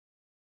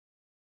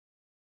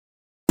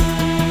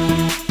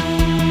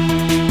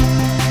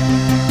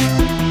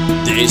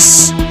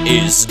This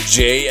is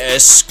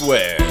JS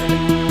Squared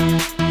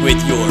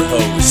with your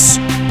hosts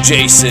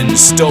Jason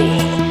Stoll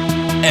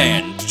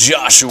and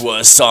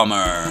Joshua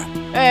Sommer.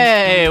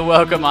 Hey,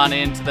 welcome on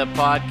into the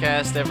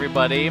podcast,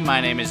 everybody.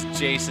 My name is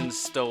Jason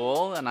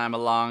Stoll, and I'm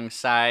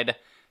alongside,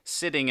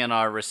 sitting in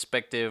our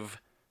respective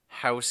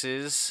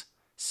houses,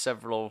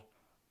 several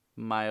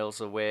miles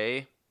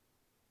away,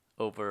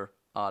 over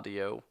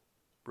audio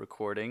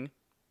recording,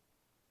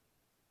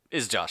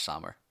 is Josh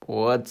Sommer.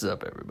 What's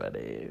up,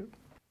 everybody?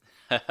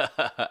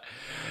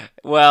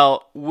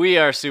 Well, we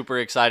are super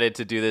excited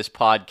to do this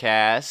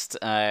podcast.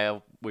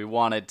 We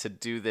wanted to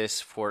do this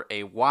for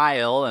a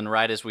while, and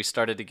right as we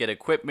started to get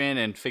equipment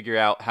and figure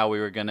out how we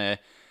were going to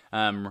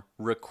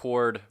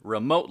record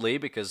remotely,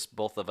 because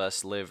both of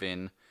us live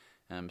in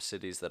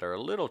cities that are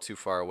a little too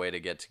far away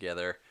to get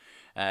together,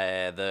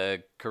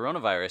 the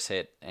coronavirus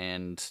hit,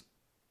 and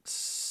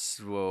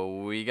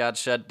we got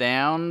shut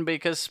down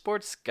because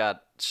sports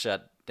got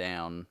shut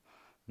down.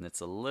 And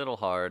it's a little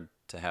hard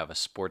to have a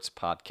sports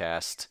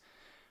podcast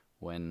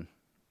when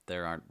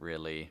there aren't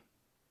really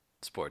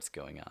sports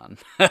going on.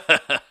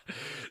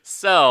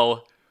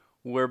 So,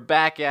 we're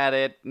back at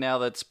it now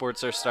that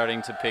sports are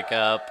starting to pick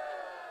up.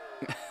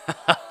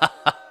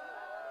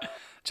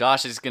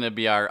 Josh is going to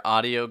be our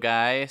audio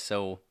guy,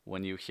 so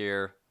when you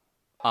hear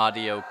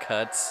audio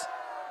cuts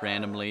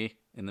randomly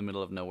in the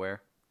middle of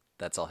nowhere,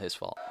 that's all his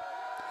fault.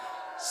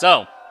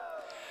 So,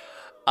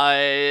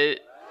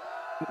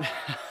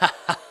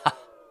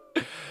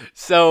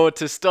 So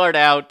to start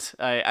out,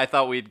 I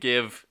thought we'd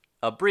give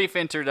a brief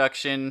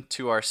introduction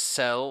to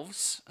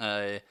ourselves.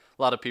 A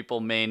lot of people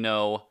may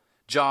know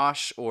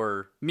Josh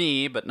or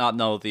me, but not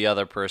know the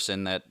other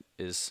person that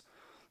is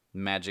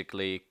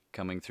magically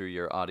coming through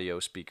your audio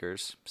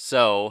speakers.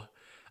 So,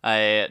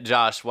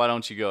 Josh, why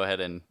don't you go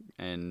ahead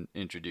and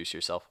introduce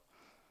yourself?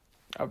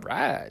 All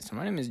right, so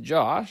my name is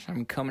Josh.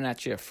 I'm coming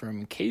at you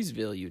from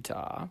Kaysville,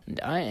 Utah, and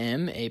I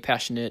am a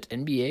passionate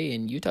NBA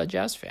and Utah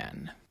Jazz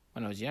fan.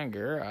 When I was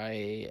younger,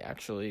 I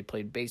actually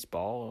played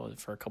baseball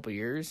for a couple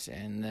years,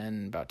 and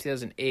then about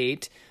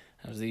 2008,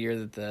 that was the year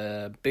that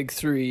the Big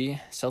Three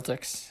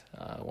Celtics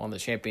won the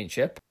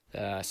championship.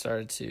 I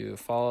started to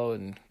follow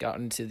and got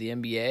into the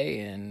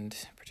NBA, and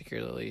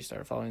particularly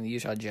started following the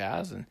Utah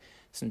Jazz, and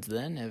since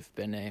then have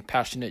been a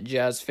passionate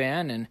Jazz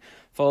fan and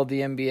followed the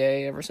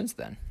NBA ever since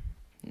then.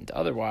 And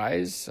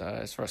otherwise,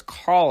 as far as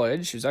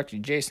college, it was actually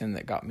Jason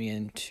that got me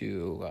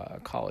into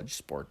college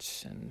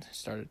sports and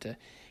started to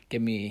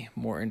get me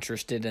more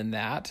interested in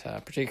that,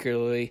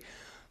 particularly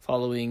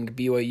following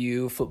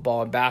BYU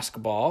football and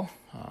basketball.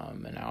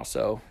 And I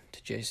also,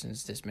 to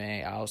Jason's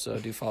dismay, I also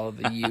do follow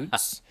the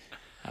Utes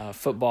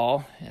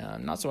football,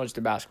 not so much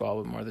their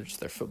basketball, but more just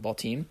their football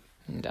team.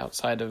 And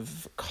outside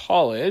of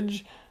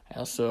college, I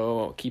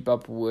also keep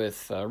up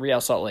with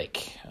Real Salt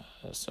Lake.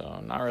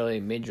 So not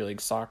really Major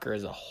League Soccer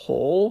as a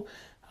whole,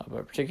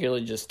 but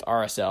particularly just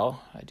RSL.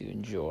 I do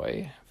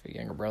enjoy. I have a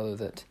younger brother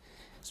that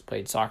has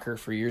played soccer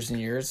for years and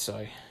years, so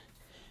I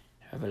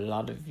have a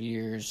lot of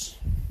years.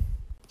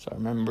 So I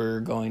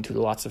remember going to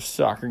lots of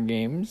soccer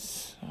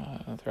games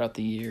throughout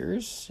the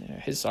years,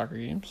 his soccer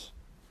games.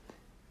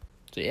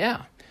 So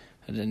yeah,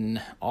 and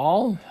then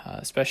all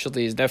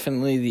specialty is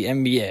definitely the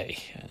NBA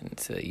and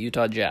the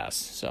Utah Jazz.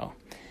 So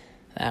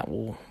that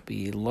will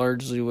be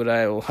largely what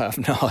I will have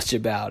knowledge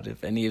about,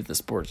 if any of the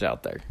sports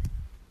out there.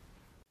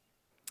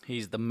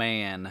 He's the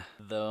man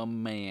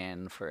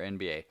for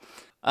NBA.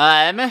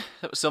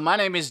 So my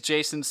name is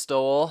Jason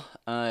Stoll.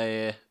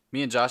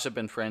 Me and Josh have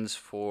been friends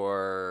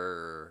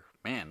for,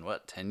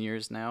 10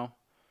 years now?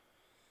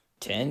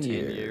 10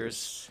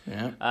 years.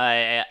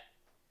 Yeah.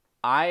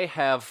 I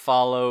have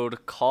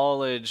followed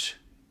college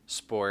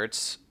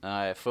sports,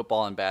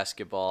 football and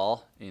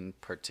basketball in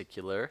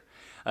particular,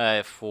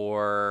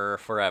 for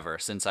forever.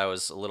 Since I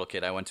was a little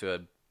kid, I went to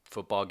a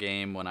football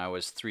game when I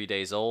was 3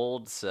 days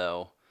old,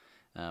 so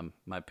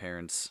my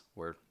parents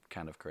were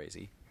kind of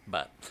crazy.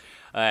 But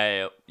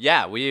I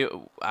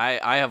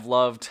have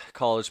loved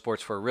college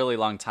sports for a really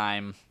long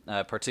time,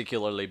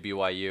 particularly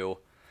BYU.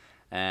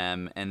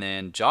 And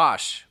then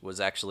Josh was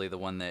actually the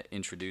one that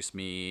introduced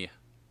me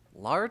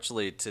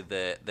largely to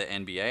the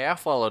NBA. I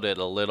followed it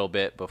a little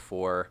bit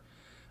before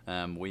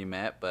we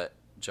met, but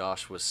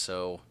Josh was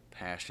so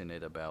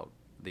passionate about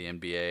the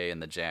NBA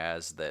and the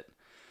Jazz that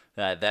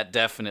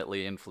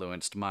definitely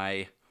influenced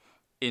my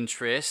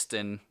interest,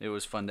 and it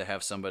was fun to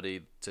have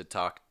somebody to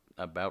talk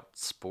about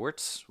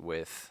sports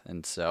with.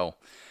 And so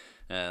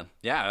I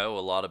owe a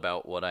lot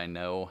about what I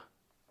know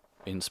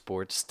in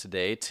sports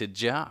today to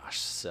Josh.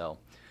 So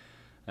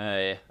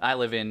I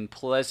live in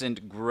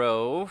Pleasant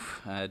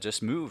Grove.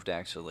 Just moved,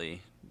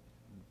 actually.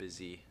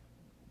 Busy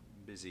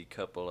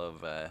couple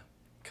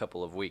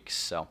of weeks.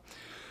 So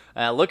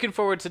looking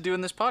forward to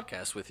doing this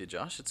podcast with you,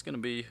 Josh. It's going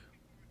to be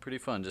pretty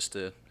fun just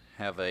to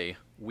have a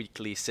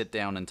weekly sit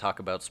down and talk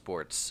about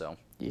sports. So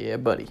Yeah,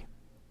 buddy. it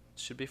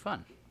should be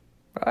fun.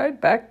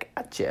 Right back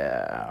at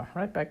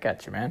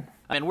you, man.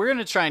 And we're going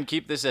to try and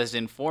keep this as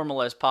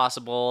informal as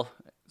possible,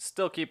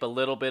 still keep a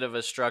little bit of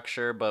a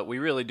structure, but we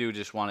really do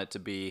just want it to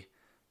be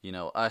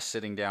us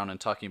sitting down and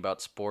talking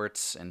about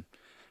sports, and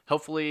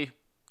hopefully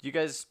you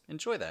guys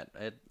enjoy that.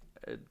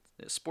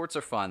 Sports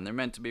are fun; they're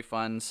meant to be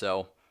fun.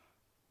 So,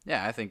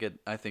 yeah, I think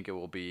it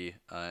will be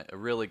a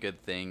really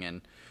good thing.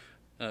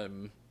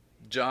 And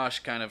Josh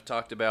kind of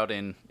talked about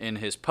in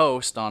his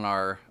post on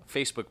our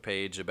Facebook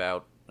page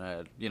about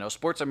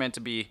sports are meant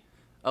to be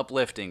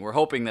uplifting. We're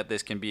hoping that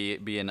this can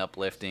be an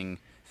uplifting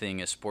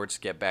thing as sports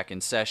get back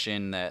in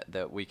session.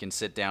 That we can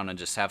sit down and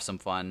just have some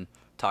fun,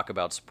 talk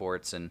about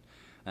sports, and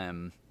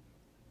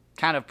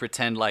kind of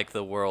pretend like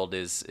the world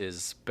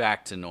is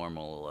back to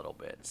normal a little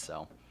bit.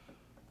 So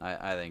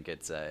I think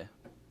it's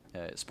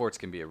sports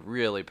can be a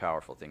really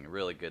powerful thing, a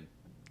really good,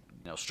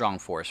 strong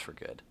force for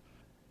good.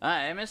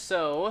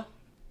 So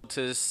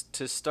to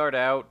start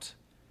out,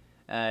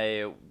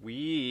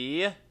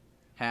 we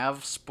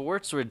have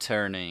sports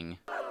returning.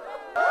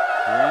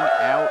 Bring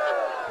out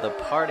the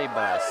party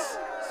bus.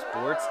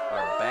 Sports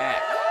are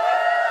back.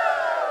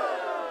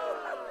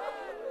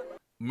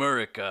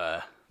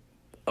 America,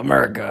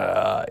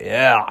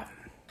 yeah.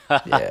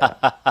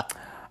 Yeah.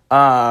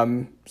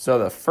 So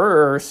the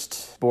first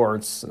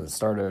sports that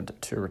started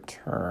to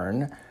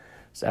return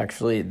is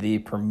actually the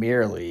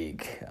Premier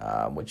League,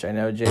 which I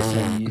know,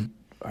 Jason, you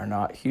are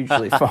not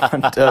hugely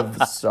fond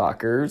of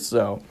soccer,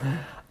 so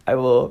I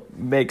will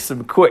make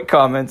some quick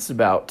comments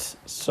about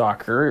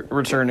soccer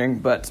returning.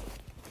 But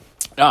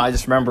I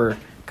just remember a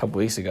couple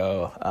weeks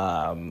ago,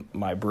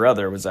 my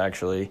brother was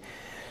actually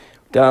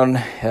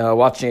down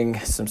watching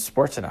some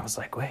sports, and I was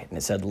like, wait, and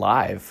it said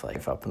live,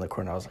 like up in the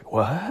corner. I was like,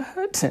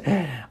 what?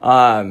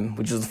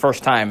 Which was the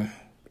first time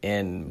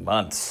in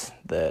months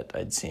that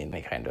I'd seen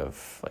any kind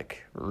of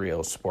like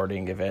real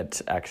sporting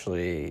event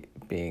actually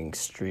being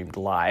streamed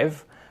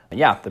live. And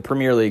yeah, the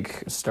Premier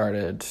League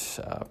started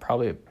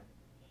probably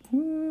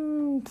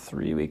 3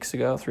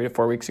 to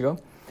 4 weeks ago.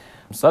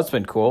 So that's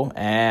been cool.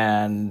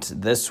 And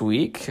this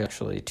week,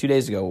 actually 2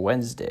 days ago,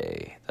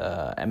 Wednesday,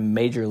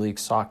 Major League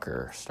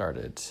Soccer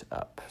started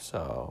up.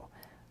 So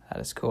that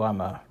is cool. I'm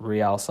a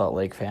Real Salt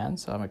Lake fan,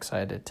 so I'm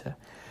excited to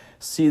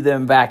see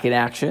them back in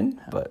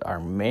action. But our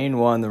main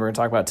one that we're going to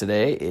talk about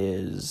today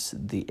is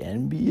the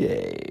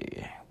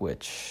NBA,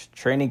 which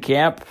training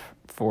camp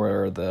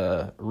for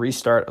the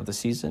restart of the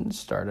season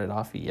started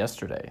off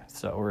yesterday.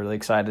 So we're really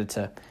excited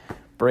to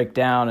break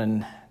down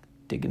and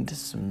dig into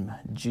some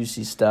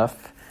juicy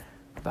stuff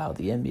about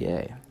the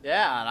NBA.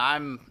 Yeah,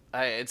 and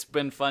it's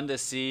been fun to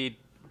see.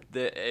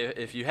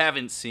 If you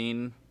haven't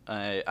seen,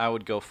 I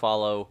would go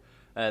follow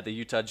the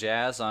Utah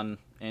Jazz on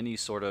any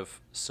sort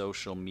of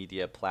social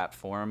media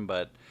platform.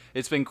 But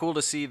it's been cool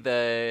to see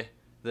the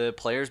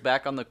players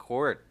back on the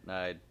court.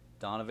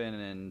 Donovan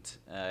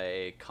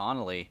and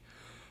Connolly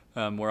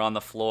were on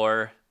the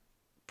floor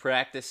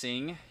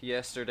practicing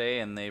yesterday,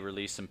 and they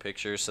released some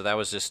pictures. So it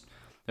was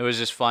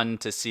just fun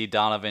to see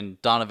Donovan.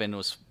 Donovan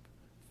was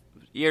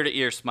ear to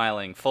ear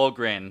smiling, full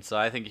grin. So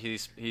I think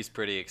he's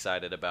pretty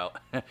excited about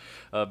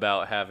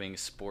about having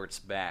sports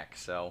back.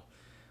 So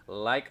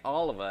like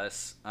all of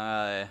us,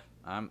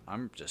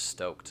 I'm just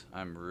stoked.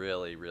 I'm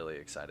really, really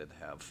excited to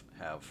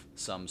have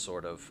some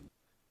sort of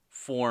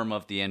form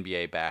of the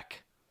NBA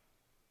back.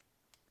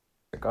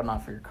 Going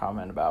off your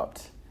comment about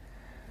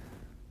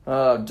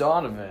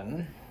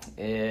Donovan,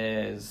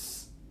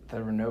 is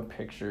there were no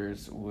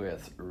pictures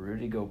with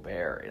Rudy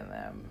Gobert in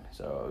them.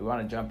 So what we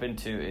want to jump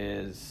into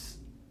is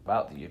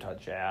about the Utah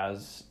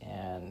Jazz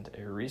and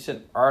a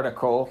recent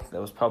article that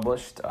was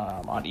published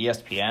on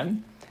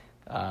ESPN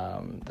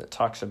that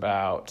talks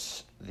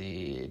about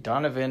the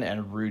Donovan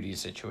and Rudy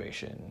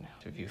situation.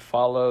 If you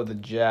follow the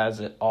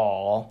Jazz at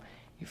all,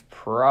 you've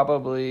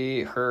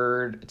probably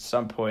heard at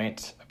some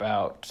point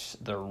about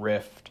the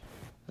rift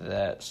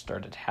that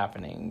started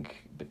happening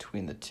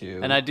between the two.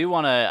 And I do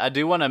want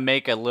to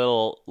make a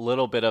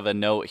little bit of a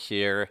note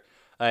here.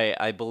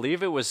 I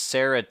believe it was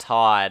Sarah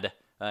Todd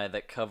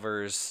that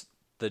covers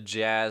the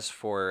Jazz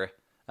for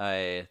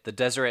the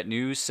Deseret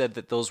News, said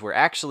that those were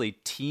actually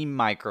team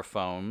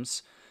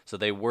microphones, so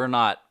they were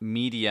not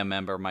media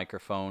member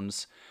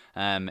microphones.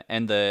 And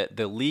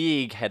the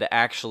league had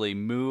actually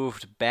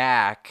moved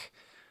back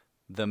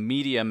the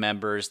media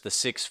members, the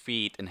 6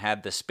 feet, and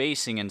had the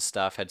spacing and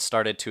stuff, had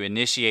started to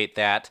initiate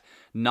that,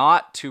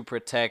 not to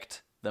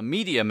protect the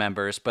media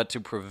members, but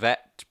to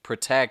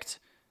protect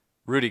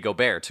Rudy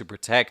Gobert, to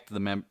protect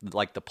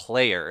the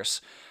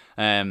players.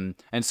 And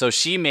so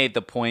she made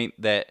the point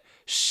that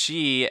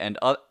she and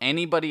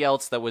anybody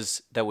else that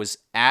was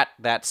at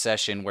that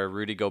session where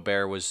Rudy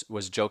Gobert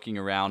was joking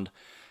around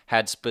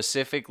had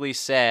specifically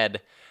said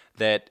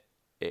that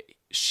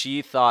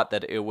she thought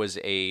that it was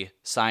a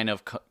sign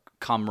of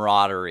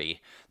camaraderie,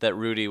 that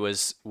Rudy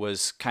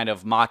was kind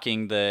of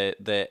mocking the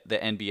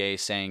NBA,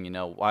 saying,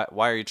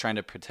 why are you trying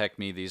to protect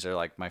me? These are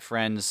like my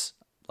friends,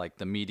 like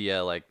the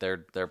media, like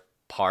they're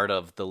part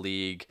of the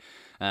league.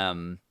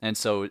 And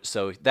so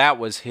that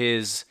was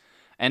his,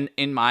 and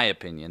in my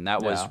opinion,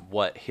 that was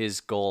what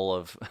his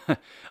goal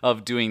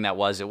of doing that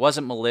was. It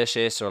wasn't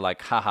malicious or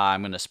like, haha,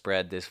 I'm going to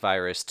spread this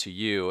virus to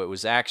you. It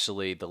was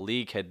actually the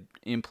league had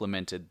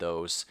implemented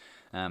those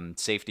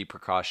safety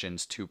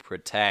precautions to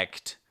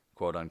protect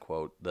quote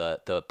unquote,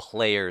 the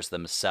players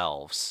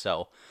themselves.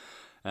 So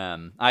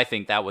I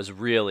think that was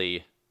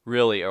really,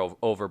 really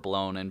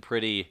overblown and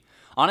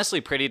honestly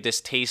pretty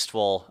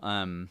distasteful,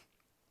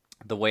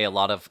 the way a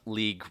lot of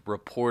league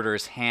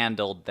reporters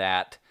handled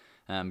that,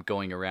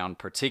 going around,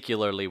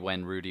 particularly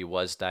when Rudy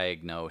was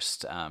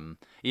diagnosed.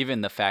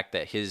 Even the fact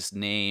that his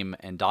name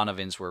and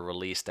Donovan's were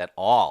released at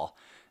all,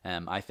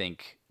 I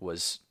think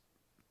was,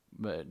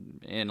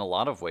 in a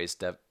lot of ways,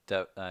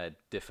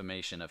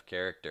 defamation of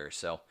character.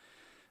 So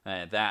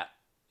that,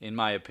 in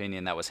my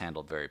opinion, that was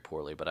handled very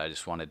poorly. But I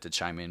just wanted to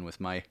chime in with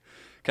my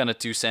kind of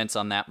 2 cents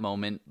on that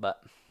moment.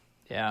 But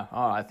yeah,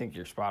 I think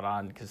you're spot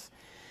on, because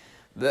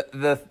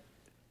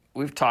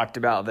we've talked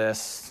about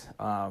this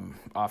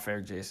off air,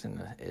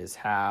 Jason, is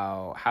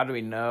how do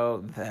we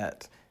know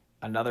that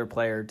another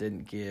player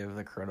didn't give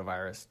the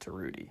coronavirus to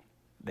Rudy?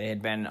 They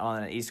had been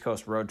on an East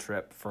Coast road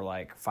trip for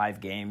like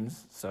 5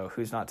 games, so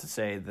who's not to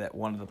say that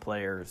one of the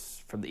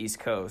players from the East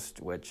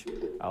Coast, which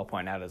I'll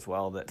point out as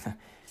well that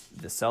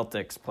the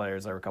Celtics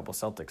players, there were a couple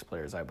Celtics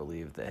players, I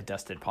believe, that had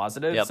tested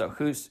positive. Yep. So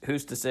who's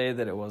to say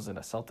that it wasn't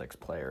a Celtics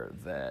player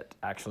that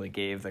actually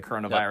gave the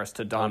coronavirus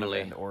to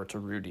Donovan or to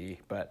Rudy?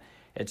 But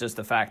it's just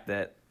the fact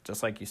that,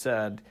 just like you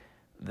said,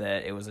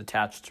 that it was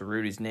attached to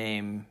Rudy's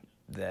name,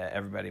 that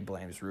everybody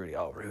blames Rudy.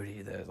 Oh,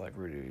 Rudy, there's like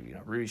Rudy,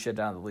 Rudy shut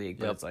down the league.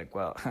 But it's like,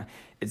 well,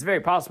 it's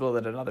very possible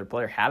that another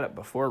player had it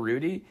before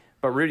Rudy,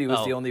 but Rudy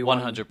was the only 100%.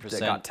 One that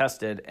got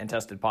tested and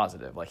tested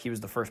positive. Like, he was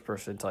the first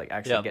person to like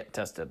actually get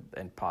tested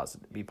and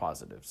be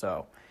positive.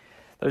 So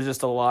there's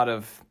just a lot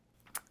of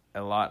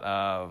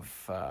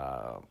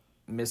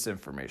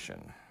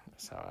misinformation.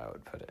 That's how I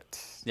would put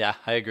it. Yeah,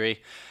 I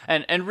agree.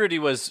 And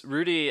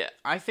Rudy,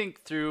 I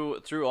think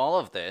through all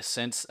of this,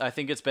 since I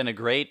think it's been a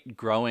great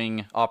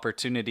growing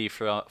opportunity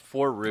for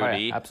Rudy. Oh,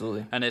 yeah,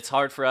 absolutely. And it's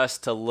hard for us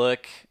to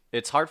look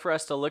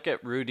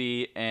at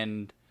Rudy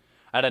and,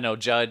 I don't know,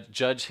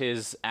 judge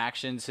his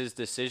actions, his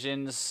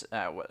decisions.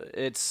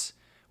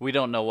 We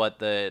don't know what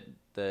the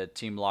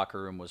team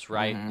locker room was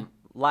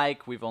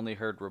like. We've only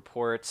heard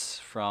reports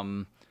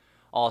from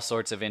all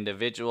sorts of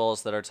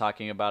individuals that are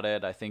talking about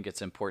it. I think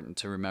it's important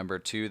to remember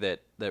too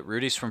that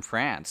Rudy's from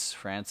France.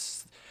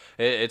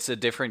 It's a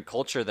different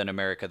culture than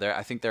America.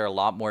 I think they're a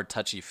lot more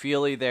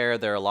touchy-feely there.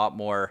 They're a lot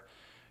more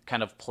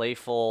kind of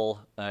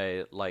playful,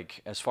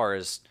 like as far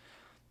as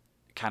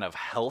kind of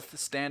health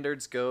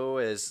standards go,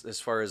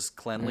 as far as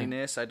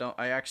cleanliness.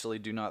 I actually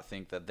do not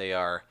think that they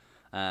are,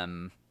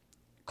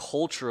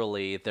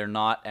 culturally, they're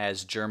not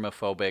as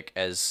germophobic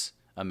as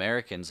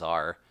Americans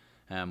are,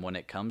 when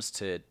it comes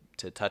to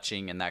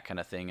touching and that kind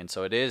of thing. And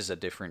so it is a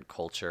different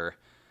culture,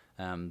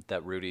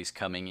 that Rudy's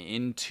coming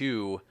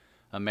into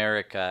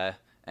America,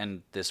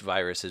 and this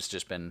virus has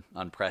just been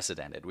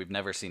unprecedented. We've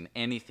never seen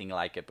anything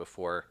like it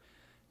before,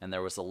 and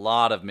there was a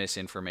lot of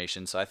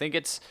misinformation. So I think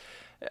it's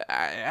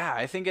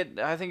a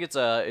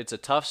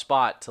tough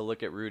spot to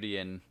look at Rudy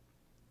and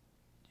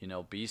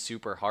be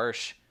super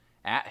harsh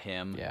at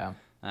him. Yeah.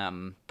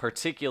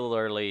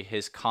 Particularly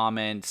his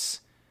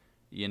comments,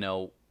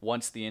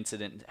 once the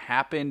incident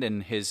happened,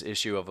 and his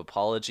issue of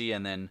apology,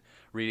 and then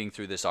reading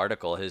through this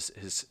article,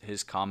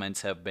 his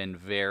comments have been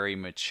very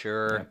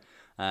mature.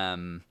 Yeah.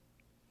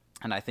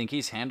 And I think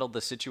he's handled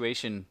the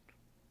situation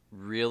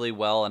really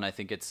well, and I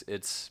think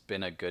it's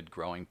been a good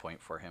growing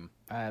point for him.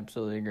 I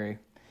absolutely agree.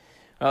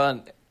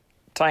 Well,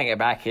 tying it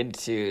back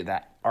into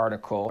that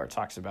article where it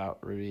talks about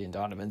Rudy and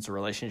Donovan's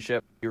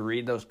relationship, you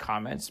read those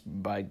comments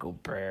by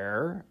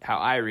Gobert. How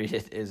I read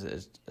it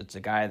is it's a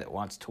guy that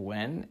wants to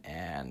win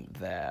and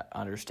that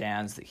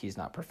understands that he's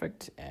not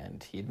perfect,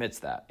 and he admits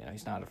that.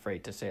 He's not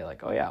afraid to say,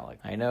 like, oh yeah, like,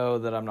 I know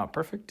that I'm not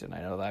perfect and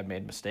I know that I've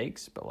made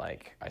mistakes, but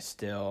like, I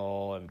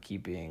still am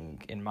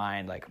keeping in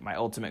mind, like, my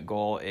ultimate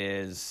goal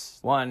is,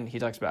 one, he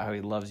talks about how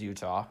he loves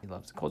Utah, he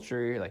loves the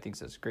culture, like,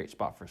 thinks it's a great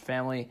spot for his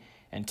family,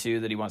 and 2,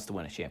 that he wants to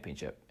win a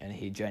championship. And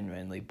he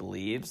genuinely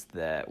believes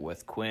that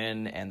with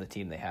Quinn and the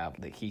team they have,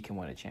 that he can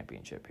win a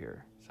championship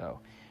here. So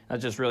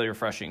that's just really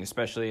refreshing,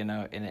 especially in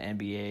an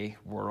NBA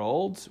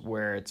world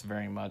where it's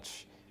very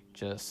much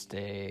just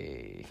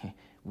a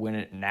win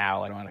it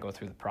now. I don't want to go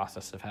through the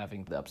process of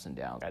having the ups and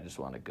downs. I just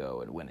want to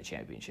go and win a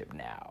championship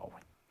now.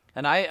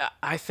 And I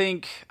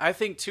think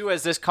too,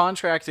 as this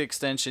contract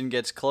extension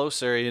gets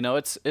closer,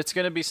 it's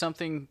going to be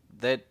something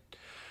that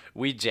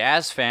we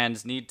Jazz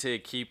fans need to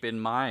keep in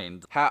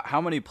mind.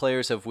 How many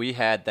players have we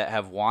had that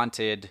have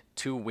wanted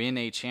to win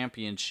a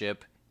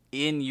championship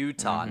in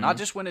Utah? Not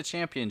just win a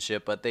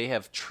championship, but they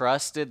have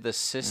trusted the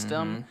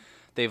system.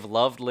 They've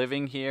loved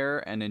living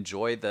here and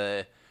enjoy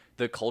the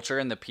culture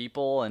and the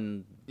people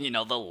and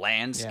the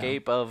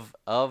landscape of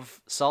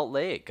Salt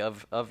Lake,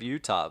 of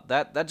Utah.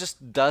 That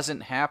just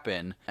doesn't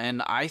happen.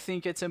 And I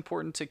think it's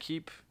important to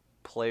keep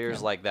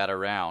players like that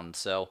around.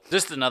 So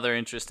just another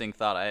interesting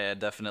thought. I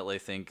definitely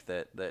think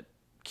that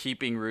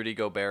keeping Rudy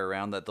Gobert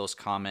around, that those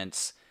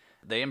comments,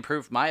 they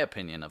improved my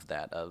opinion of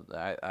that.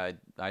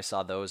 I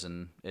saw those,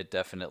 and it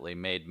definitely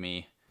made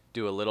me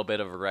do a little bit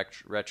of a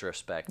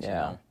retrospect,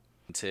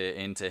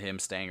 into him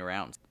staying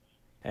around.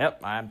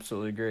 Yep, I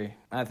absolutely agree.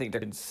 I think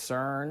they're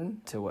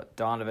concerned to what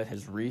Donovan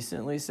has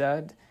recently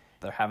said.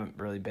 There haven't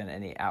really been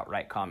any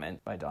outright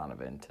comment by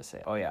Donovan to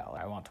say, oh yeah,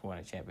 I want to win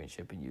a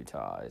championship in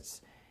Utah.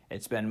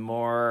 It's been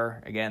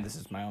more, again, this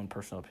is my own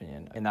personal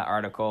opinion. In that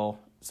article,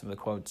 some of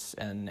the quotes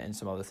and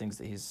some other things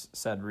that he's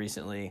said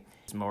recently,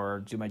 it's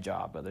more do my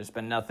job. But there's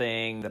been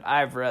nothing that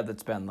I've read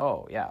that's been,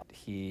 oh yeah,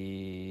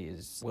 he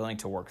is willing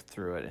to work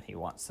through it and he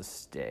wants to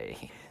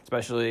stay.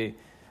 Especially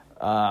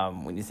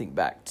when you think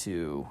back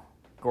to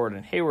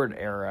Gordon Hayward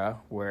era,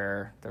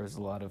 where there was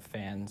a lot of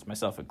fans,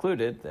 myself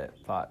included, that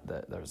thought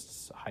that there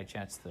was a high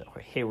chance that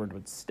Hayward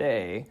would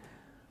stay.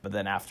 But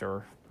then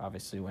after,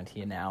 obviously, when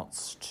he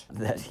announced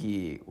that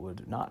he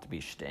would not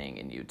be staying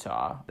in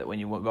Utah, that when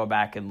you go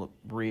back and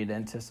read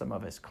into some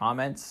of his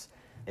comments,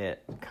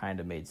 it kind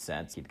of made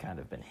sense. He'd kind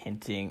of been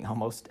hinting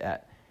almost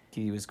at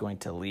he was going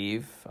to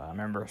leave. I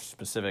remember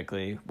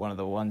specifically one of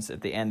the ones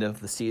at the end of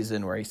the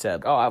season where he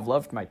said, oh, I've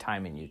loved my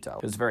time in Utah.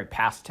 It was very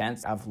past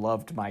tense. I've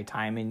loved my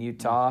time in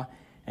Utah.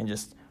 And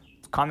just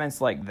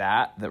comments like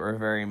that were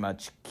very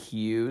much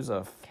cues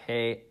of,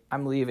 hey,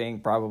 I'm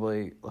leaving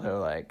probably.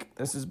 Like,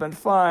 this has been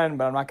fun,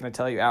 but I'm not going to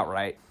tell you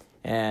outright.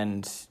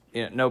 And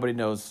nobody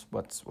knows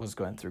what was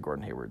going through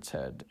Gordon Hayward's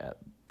head at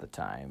the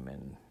time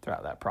and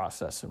throughout that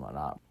process and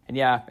whatnot. And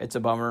yeah, it's a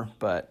bummer,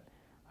 but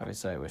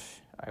obviously I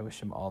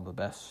wish him all the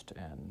best.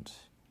 And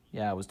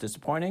yeah, it was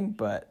disappointing,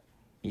 but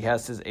he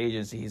has his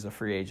agency. He's a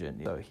free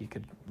agent, so he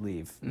could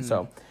leave. Mm-hmm.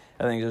 So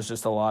I think there's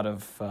just a lot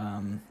of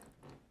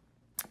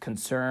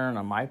concern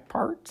on my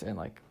part and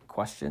like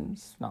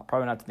questions.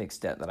 Probably not to the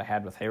extent that I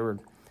had with Hayward,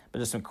 but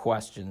just some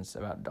questions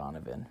about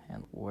Donovan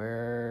and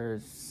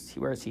where's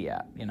he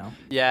at,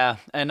 Yeah,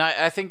 and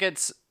I think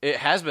it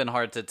has been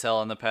hard to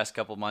tell in the past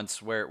couple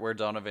months where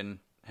Donovan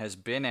has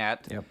been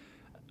at. Yep.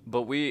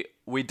 But we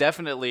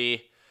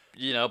definitely,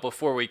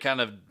 before we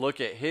kind of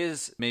look at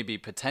his maybe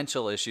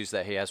potential issues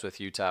that he has with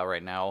Utah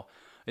right now,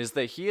 is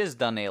that he has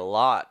done a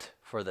lot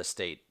for the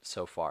state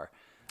so far.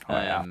 Oh,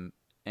 yeah.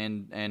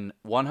 And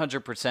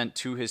 100%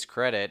 to his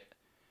credit,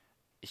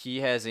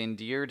 he has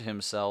endeared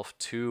himself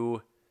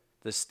to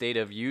the state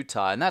of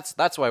Utah. And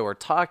that's why we're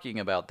talking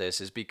about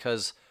this, is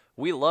because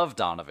we love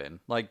Donovan.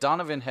 Like,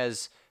 Donovan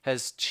has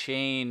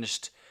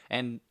changed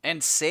and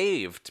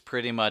saved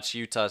pretty much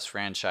Utah's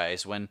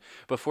franchise.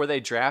 Before they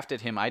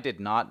drafted him, I did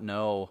not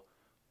know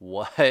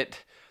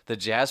what the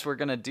Jazz were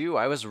going to do.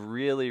 I was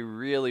really,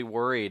 really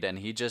worried, and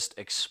he just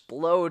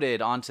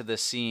exploded onto the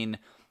scene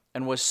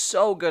and was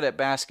so good at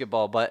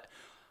basketball. But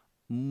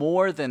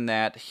more than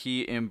that,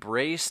 he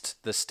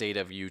embraced the state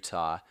of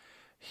Utah.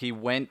 He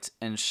went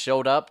and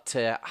showed up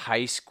to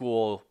high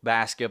school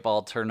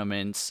basketball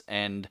tournaments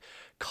and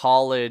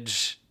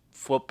college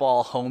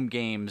football home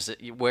games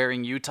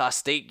wearing Utah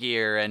State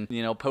gear and,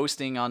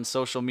 posting on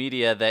social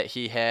media that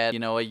he had,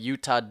 a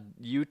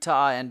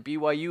Utah and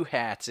BYU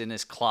hats in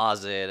his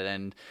closet,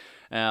 and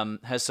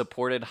has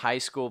supported high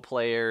school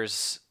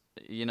players,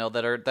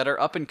 that are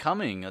up and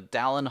coming.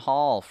 Dallin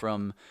Hall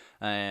from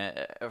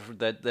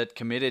that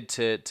committed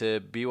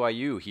to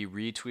BYU. He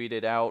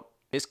retweeted out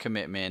his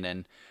commitment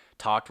and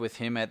talked with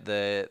him at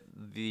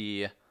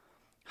the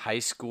high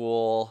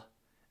school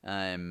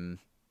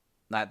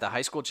at the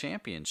high school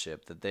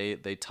championship that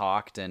they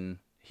talked, and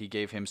he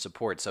gave him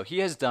support. So he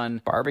has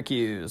done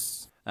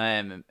barbecues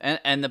and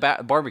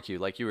the barbecue,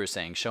 like you were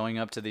saying, showing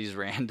up to these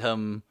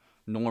random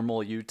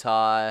normal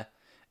Utah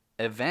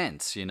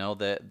events,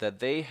 that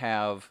they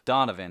have.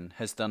 Donovan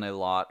has done a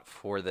lot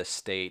for the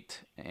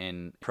state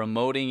in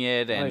promoting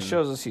it, and it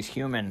shows us he's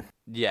human.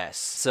 Yes.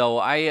 So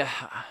I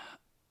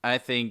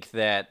think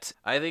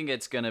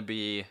it's going to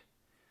be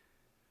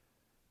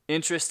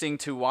interesting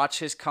to watch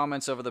his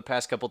comments over the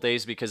past couple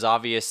days, because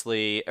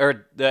obviously,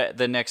 or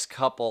the next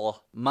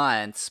couple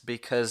months,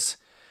 because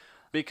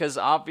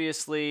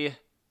obviously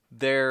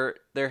there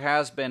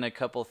has been a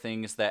couple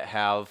things that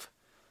have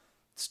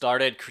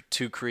started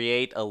to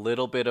create a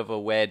little bit of a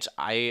wedge,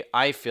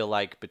 I feel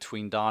like,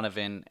 between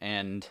Donovan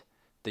and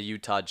the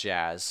Utah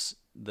Jazz.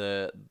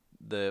 The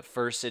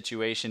first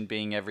situation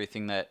being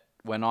everything that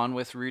went on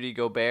with Rudy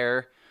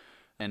Gobert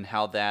and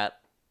how that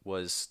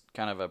was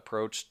kind of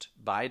approached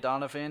by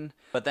Donovan,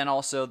 but then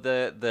also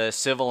the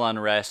civil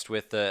unrest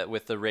with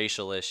the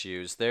racial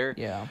issues.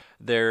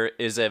 There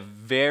is a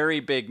very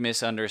big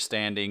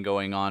misunderstanding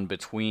going on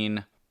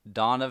between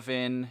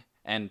Donovan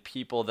and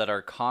people that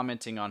are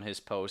commenting on his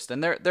post.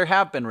 And there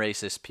have been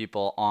racist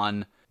people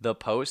on the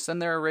post,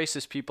 and there are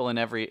racist people in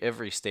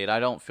every state.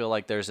 I don't feel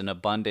like there's an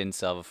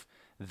abundance of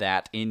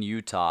that in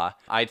Utah.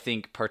 I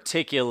think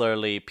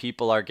particularly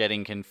people are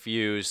getting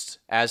confused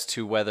as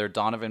to whether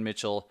Donovan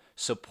Mitchell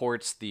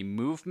supports the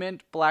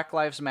movement Black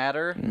Lives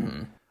Matter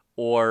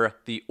or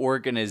the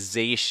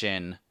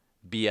organization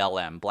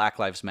BLM, Black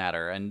Lives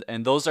Matter.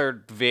 And those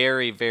are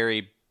very,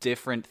 very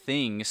different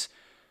things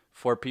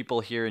for people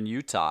here in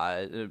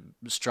Utah.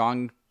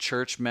 Strong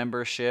church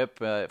membership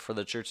for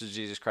the Church of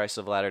Jesus Christ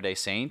of Latter-day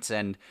Saints,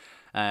 and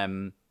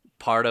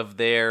part of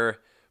their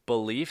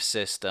belief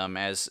system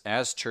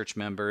as church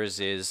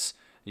members is,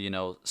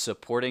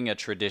 supporting a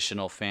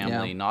traditional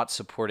family, Yeah. not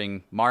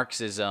supporting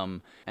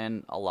Marxism.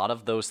 And a lot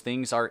of those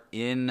things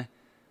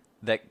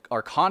that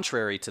are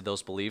contrary to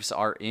those beliefs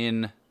are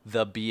in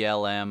the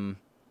BLM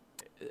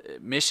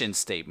mission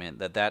statement,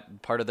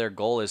 that part of their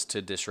goal is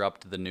to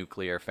disrupt the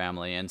nuclear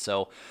family. And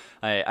so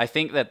I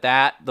think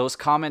that those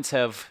comments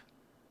have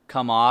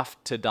come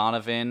off to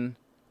Donovan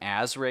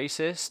as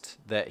racist,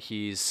 that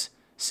he's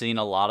seen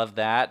a lot of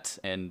that,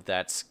 and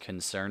that's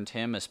concerned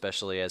him,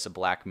 especially as a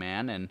black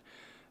man, and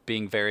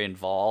being very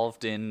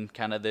involved in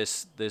kind of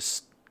this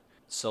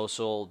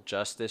social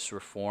justice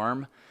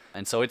reform.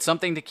 And so it's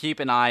something to keep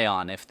an eye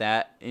on if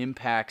that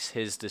impacts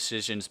his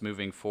decisions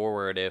moving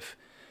forward, if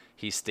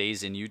he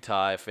stays in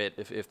Utah,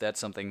 if that's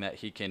something that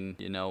he can,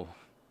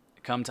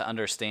 come to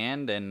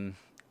understand, and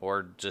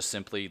or just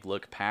simply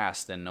look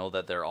past and know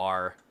that there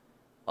are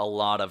a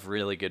lot of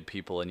really good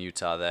people in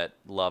Utah that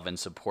love and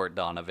support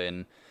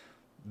Donovan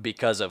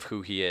because of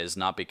who he is,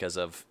 not because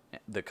of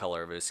the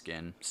color of his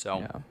skin.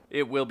 So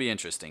It will be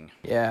interesting.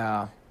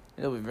 Yeah,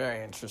 it'll be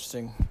very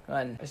interesting.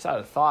 And I just had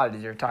a thought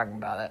as you're talking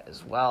about it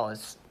as well,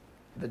 is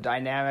the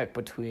dynamic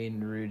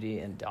between Rudy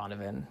and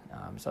Donovan.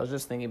 So I was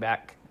just thinking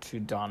back to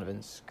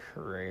Donovan's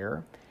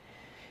career.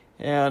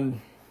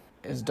 And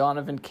as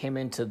Donovan came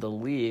into the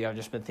league, I've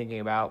just been thinking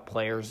about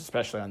players,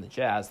 especially on the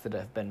Jazz, that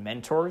have been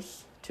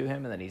mentors to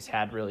him and that he's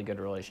had really good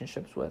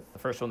relationships with. The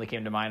first one that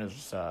came to mind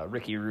was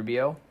Ricky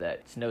Rubio.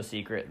 It's no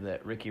secret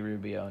that Ricky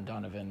Rubio and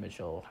Donovan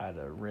Mitchell had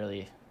a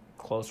really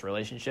close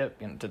relationship,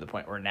 to the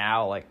point where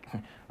now, like,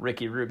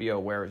 Ricky Rubio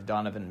wears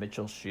Donovan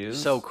Mitchell's shoes.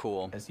 So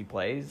cool. As he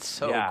plays.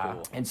 So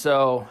cool. And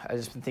so I've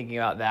just been thinking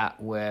about that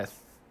with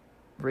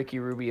Ricky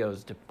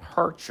Rubio's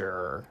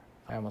departure.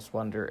 I almost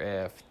wonder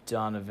if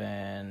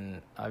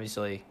Donovan,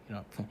 obviously,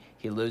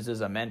 he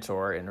loses a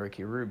mentor in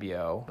Ricky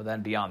Rubio, but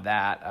then beyond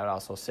that, I'd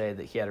also say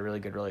that he had a really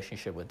good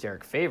relationship with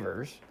Derek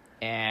Favors,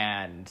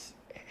 and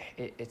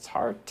it's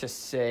hard to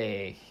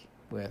say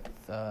with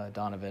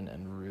Donovan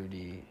and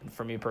Rudy,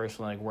 for me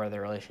personally, like, where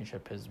their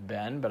relationship has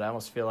been, but I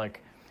almost feel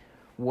like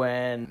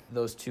when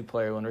those two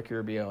players, when Ricky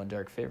Rubio and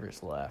Derek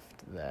Favors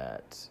left,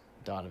 that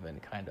Donovan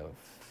kind of,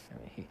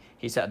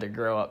 he's had to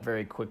grow up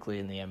very quickly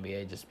in the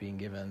NBA, just being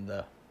given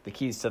the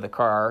keys to the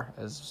car,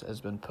 as has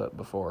been put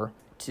before,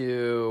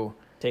 to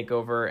take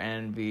over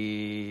and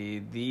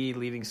be the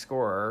leading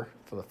scorer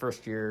for the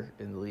first year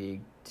in the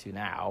league to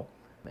now.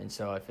 And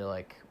so I feel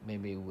like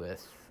maybe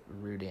with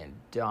Rudy and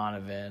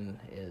Donovan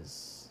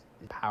is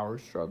a power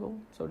struggle,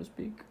 so to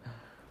speak,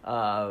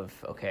 of,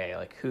 okay,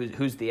 like,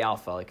 who's the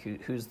alpha, like,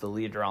 who's the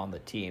leader on the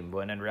team,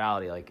 when in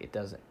reality, like,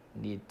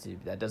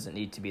 that doesn't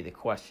need to be the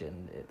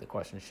question. The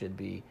question should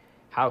be,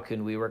 how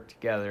can we work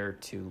together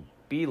to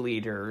be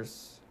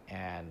leaders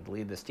and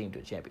lead this team to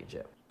a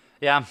championship?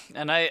 Yeah,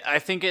 and I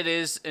think it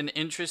is an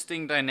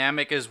interesting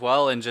dynamic as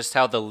well, in just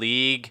how the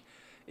league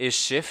is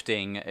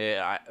shifting.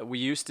 We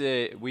used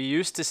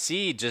to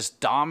see just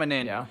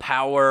dominant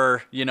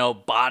power,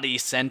 body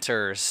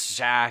centers,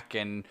 Shaq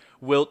and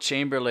Wilt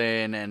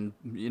Chamberlain and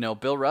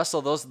Bill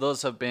Russell.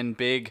 Those have been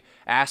big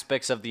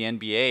aspects of the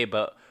NBA,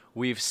 but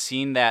we've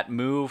seen that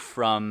move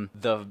from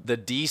the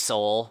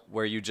diesel,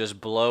 where you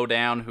just blow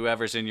down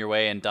whoever's in your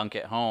way and dunk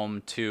it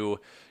home, to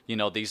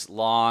these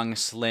long,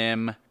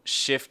 slim,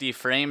 shifty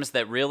frames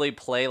that really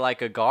play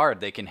like a guard.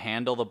 They can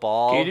handle the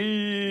ball.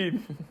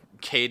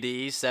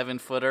 KD,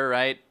 7-footer,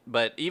 right?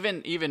 But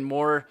even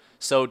more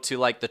so to,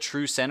 like, the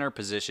true center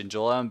position,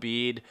 Joel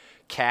Embiid,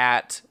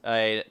 Kat,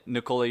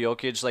 Nikola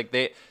Jokic, like,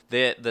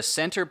 the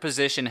center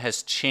position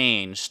has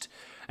changed,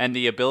 and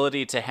the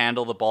ability to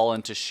handle the ball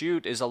and to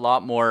shoot is a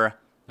lot more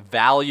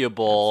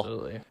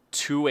valuable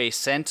to a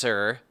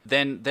center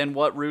than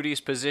what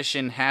Rudy's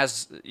position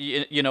has,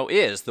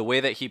 is the way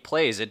that he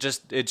plays. It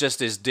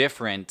just is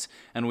different,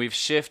 and we've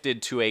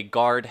shifted to a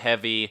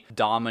guard-heavy,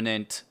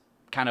 dominant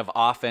kind of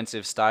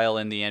offensive style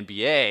in the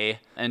NBA.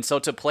 And so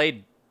to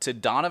play to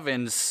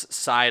Donovan's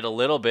side a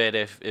little bit,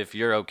 if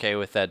you're okay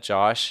with that,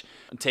 Josh,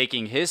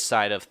 taking his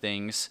side of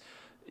things,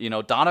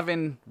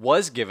 Donovan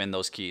was given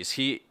those keys.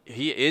 He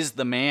is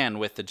the man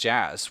with the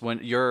Jazz. When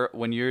you're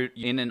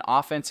in an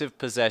offensive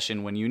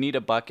possession, when you need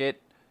a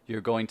bucket, you're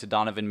going to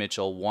Donovan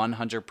Mitchell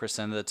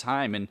 100% of the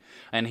time,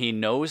 and he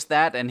knows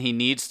that, and he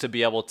needs to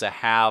be able to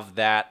have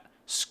that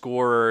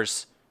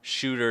scorer's,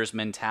 shooter's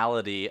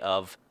mentality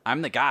of,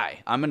 I'm the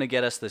guy. I'm going to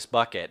get us this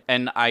bucket.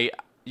 And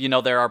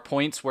there are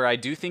points where I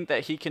do think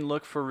that he can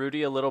look for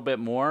Rudy a little bit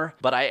more,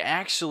 but I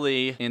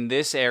actually, in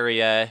this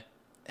area,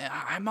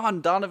 I'm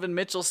on Donovan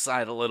Mitchell's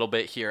side a little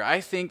bit here. I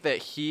think that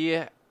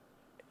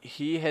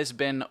he has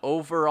been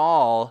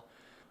overall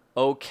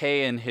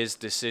okay in his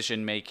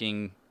decision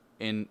making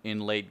in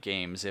late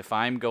games. If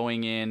I'm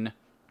going in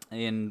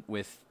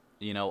with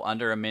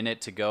under a minute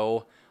to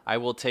go, I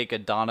will take a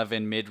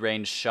Donovan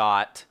mid-range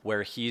shot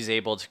where he's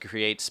able to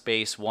create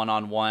space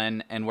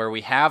one-on-one, and where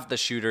we have the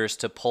shooters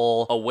to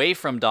pull away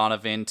from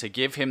Donovan to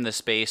give him the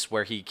space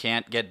where he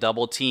can't get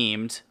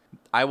double-teamed.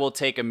 I will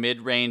take a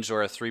mid-range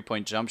or a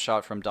three-point jump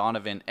shot from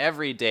Donovan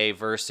every day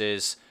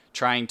versus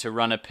trying to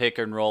run a pick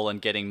and roll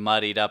and getting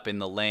muddied up in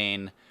the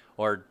lane,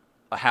 or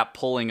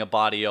pulling a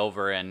body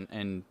over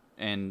and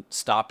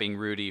stopping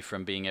Rudy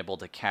from being able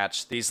to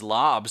catch these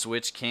lobs,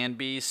 which can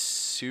be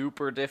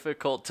super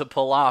difficult to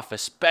pull off,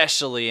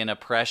 especially in a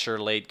pressure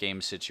late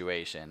game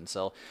situation.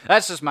 So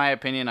that's just my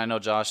opinion. I know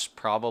Josh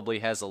probably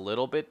has a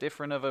little bit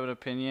different of an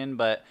opinion,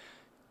 but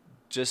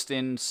just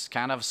in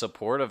kind of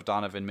support of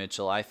Donovan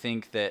Mitchell, I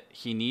think that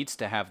he needs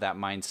to have that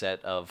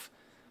mindset of,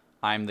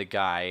 I'm the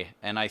guy.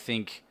 And I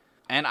think,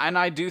 and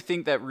I do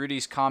think that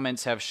Rudy's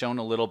comments have shown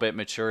a little bit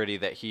maturity,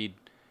 that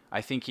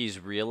I think he's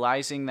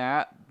realizing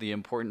that the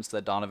importance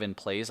that Donovan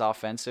plays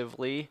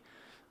offensively,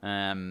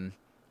 and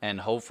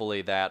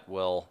hopefully that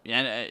will,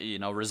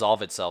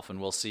 resolve itself, and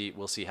we'll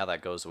see how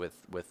that goes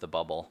with the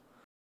bubble.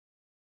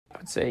 I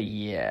would say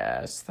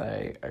yes,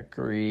 I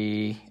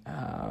agree.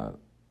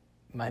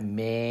 My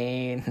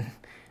main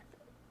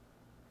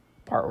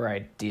part where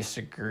I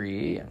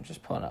disagree, I'm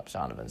just pulling up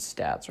Donovan's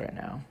stats right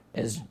now,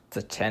 is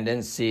the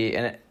tendency,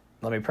 and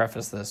let me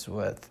preface this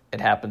with,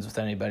 it happens with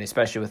anybody,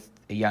 especially with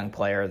a young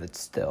player that's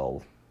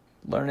still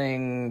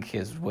learning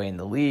his way in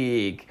the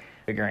league,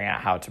 figuring out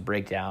how to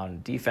break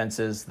down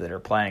defenses that are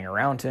playing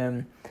around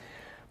him.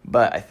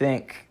 But I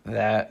think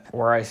that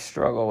where I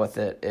struggle with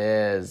it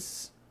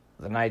is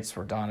the nights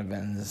where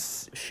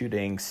Donovan's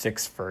shooting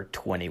 6 for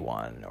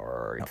 21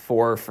 or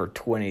 4 for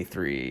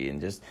 23,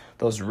 and just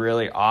those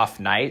really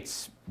off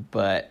nights.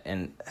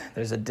 And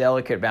there's a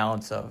delicate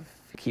balance of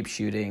keep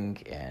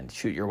shooting and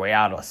shoot your way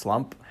out of a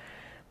slump.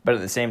 But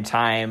at the same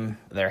time,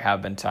 there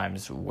have been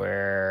times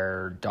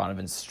where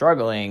Donovan's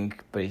struggling,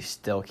 but he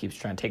still keeps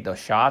trying to take those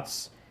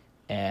shots.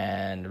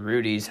 And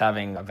Rudy's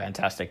having a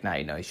fantastic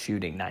night. He's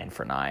shooting 9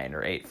 for 9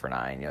 or 8 for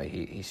 9.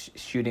 He's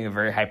shooting a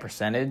very high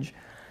percentage,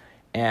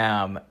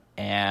 and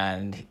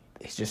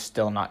he's just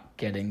still not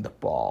getting the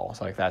ball.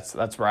 So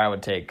that's where I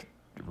would take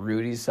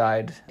Rudy's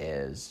side,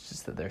 is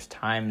just that there's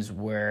times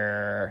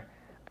where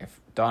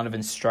if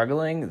Donovan's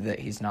struggling, that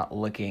he's not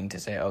looking to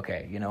say,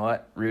 okay, you know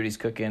what, Rudy's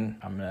cooking,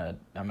 I'm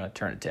gonna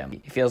turn it to him.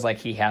 He feels like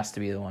he has to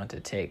be the one to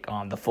take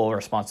on the full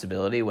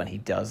responsibility when he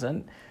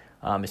doesn't,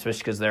 especially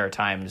because there are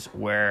times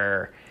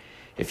where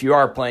if you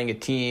are playing a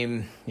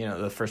team,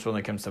 the first one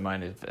that comes to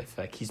mind is if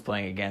like he's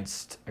playing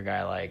against a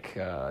guy like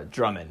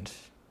Drummond,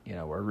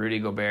 where Rudy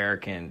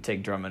Gobert can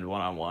take Drummond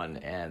one-on-one,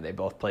 and they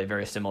both play a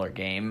very similar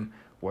game,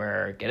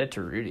 where get it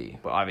to Rudy.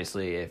 But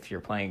obviously, if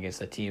you're playing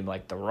against a team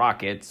like the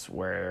Rockets,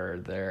 where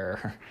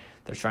they're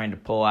trying to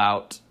pull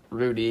out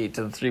Rudy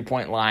to the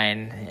three-point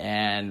line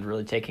and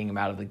really taking him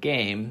out of the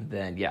game,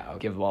 then yeah, I'll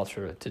give the ball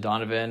to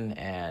Donovan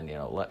and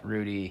let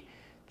Rudy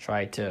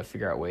try to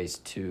figure out ways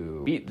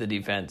to beat the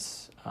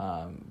defense.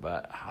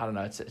 But I don't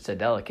know, it's a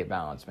delicate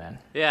balance, man.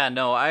 Yeah,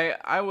 no,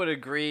 I would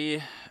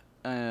agree.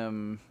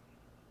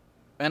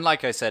 And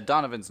like I said,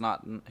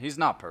 he's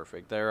not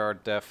perfect. There are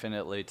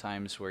definitely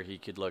times where he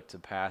could look to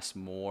pass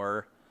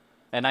more.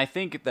 And I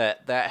think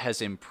that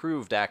has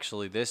improved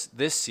actually this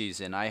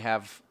season. I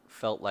have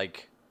felt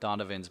like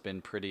Donovan's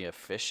been pretty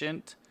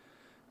efficient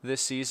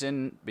this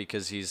season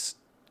because he's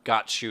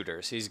got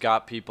shooters. He's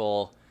got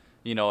people,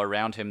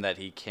 around him that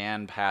he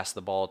can pass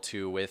the ball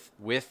to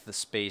with the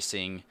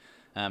spacing,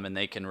 and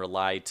they can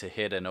rely to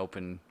hit an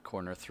open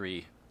corner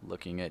three.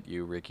 Looking at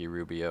you, Ricky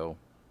Rubio,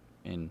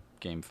 in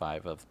Game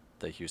 5 of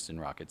the Houston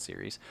Rockets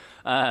series.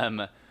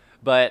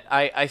 But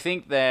I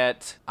think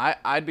that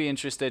I'd be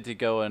interested to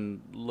go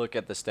and look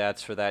at the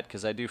stats for that,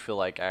 because I do feel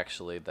like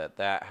actually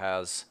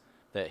that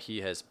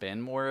he has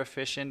been more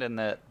efficient and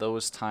that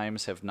those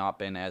times have not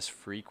been as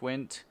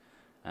frequent.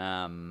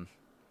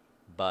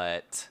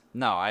 But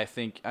no, I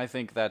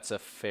think that's a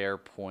fair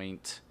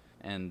point,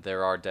 and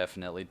there are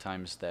definitely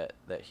times that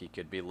he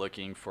could be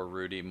looking for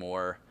Rudy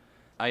more.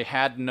 I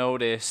had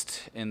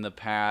noticed in the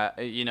past,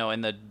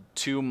 in the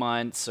 2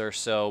 months or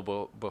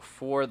so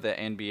before the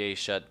NBA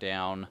shut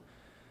down,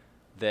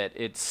 that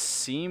it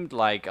seemed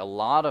like a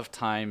lot of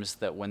times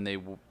that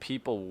when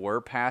people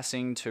were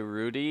passing to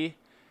Rudy,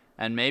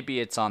 and maybe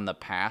it's on the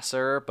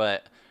passer,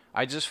 but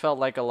I just felt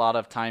like a lot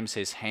of times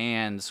his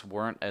hands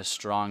weren't as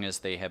strong as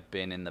they have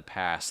been in the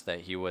past,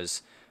 that he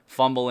was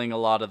fumbling a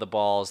lot of the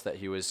balls, that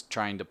he was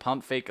trying to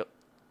pump fake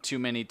too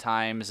many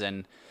times,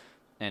 and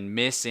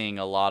missing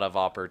a lot of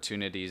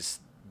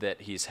opportunities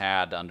that he's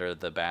had under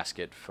the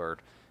basket for,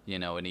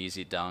 an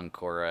easy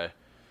dunk or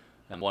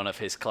one of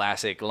his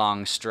classic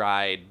long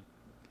stride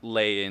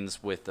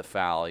lay-ins with the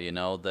foul.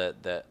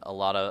 That a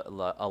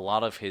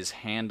lot of his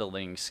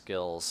handling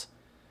skills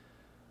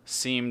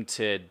seemed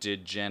to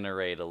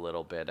degenerate a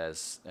little bit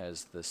as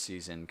the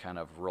season kind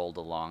of rolled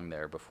along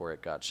there before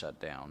it got shut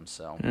down.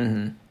 So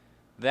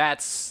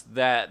that's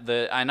that.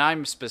 And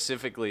I'm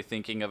specifically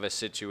thinking of a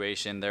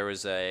situation. There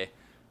was it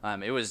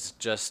was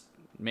just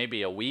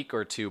maybe a week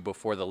or two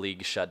before the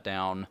league shut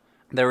down.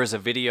 There was a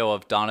video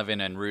of Donovan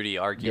and Rudy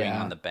arguing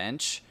on the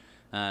bench,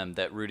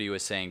 that Rudy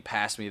was saying,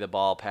 pass me the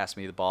ball.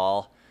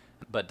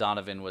 But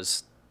Donovan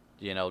was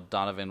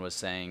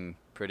saying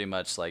pretty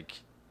much like,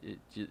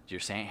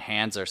 you're saying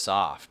hands are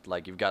soft.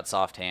 Like, you've got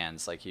soft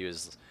hands. Like, he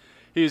was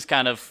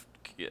kind of,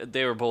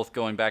 they were both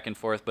going back and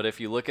forth. But if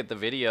you look at the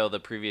video,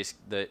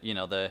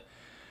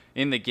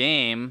 in the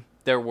game,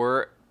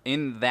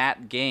 in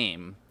that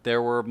game,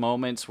 there were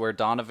moments where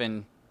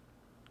Donovan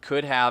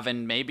could have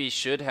and maybe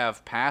should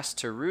have passed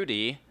to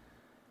Rudy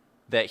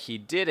that he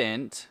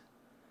didn't,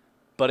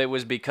 but it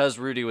was because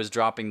Rudy was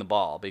dropping the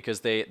ball,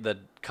 because the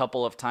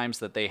couple of times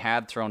that they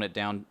had thrown it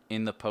down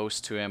in the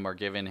post to him or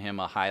given him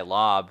a high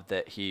lob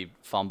that he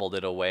fumbled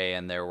it away,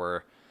 and there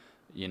were,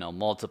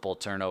 multiple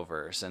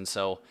turnovers. And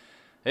so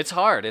it's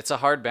hard. It's a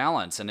hard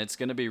balance, and it's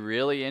going to be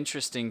really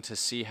interesting to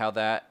see how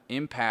that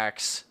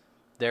impacts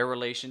their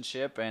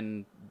relationship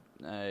and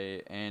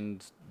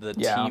the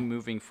team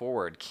moving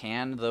forward.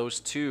 Can those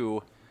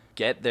two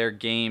get their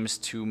games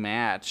to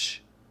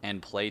match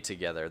and play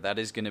together? That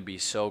is going to be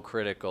so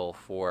critical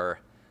for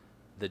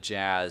the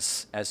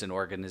Jazz as an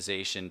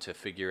organization to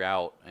figure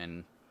out,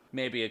 and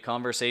maybe a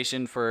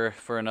conversation for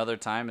another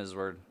time, as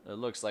it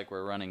looks like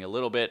we're running a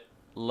little bit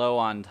low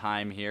on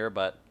time here,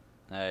 but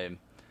I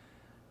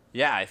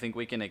think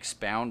we can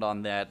expound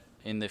on that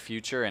in the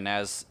future, and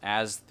as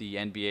the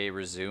NBA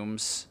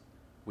resumes,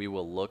 we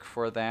will look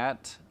for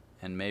that,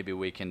 and maybe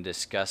we can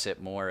discuss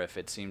it more if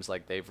it seems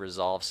like they've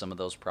resolved some of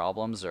those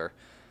problems, or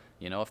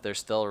if they're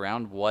still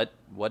around. What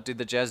do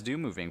the Jazz do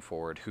moving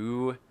forward?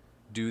 Who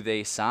do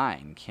they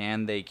sign?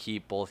 Can they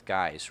keep both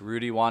guys?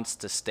 Rudy wants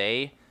to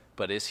stay,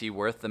 but is he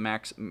worth the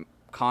max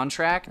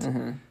contract?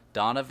 Mm-hmm.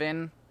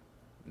 Donovan,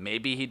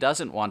 maybe he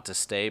doesn't want to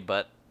stay,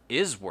 but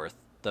is worth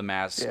the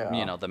max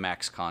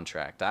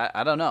contract.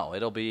 I don't know.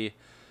 It'll be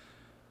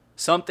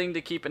something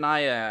to keep an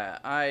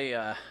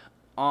eye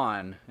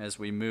on as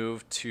we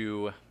move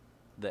to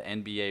the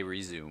NBA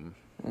resume.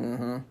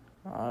 Mm-hmm.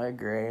 I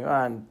agree.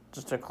 And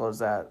just to close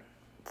that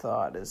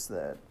thought is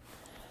that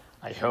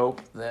I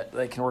hope that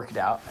they can work it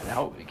out, and I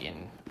hope we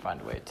can find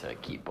a way to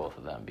keep both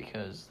of them,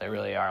 because they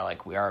really are,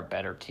 we are a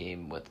better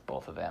team with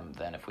both of them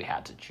than if we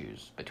had to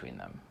choose between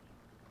them.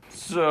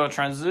 So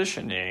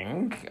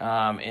transitioning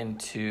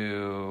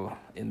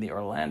in the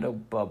Orlando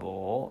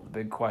bubble, the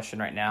big question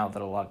right now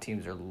that a lot of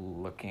teams are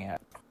looking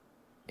at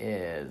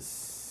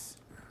is,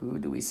 who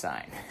do we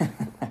sign?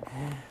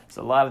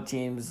 So a lot of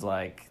teams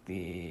like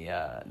the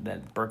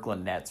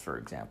Brooklyn Nets, for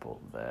example,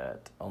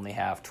 that only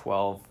have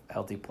 12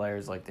 healthy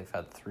players. They've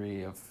had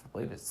three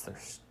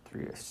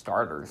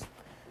starters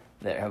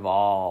that have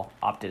all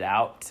opted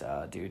out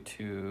due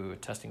to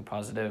testing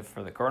positive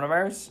for the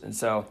coronavirus. And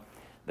so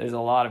there's a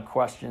lot of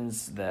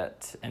questions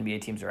that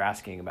NBA teams are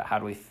asking about how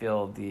do we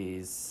fill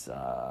these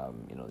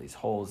these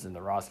holes in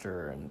the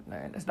roster, and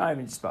it's not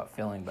even just about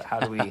filling, but how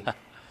do we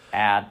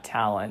add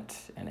talent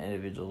and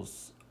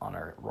individuals on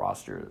our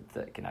roster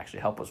that can actually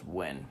help us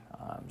win.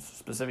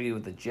 Specifically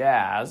with the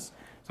Jazz,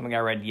 something I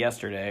read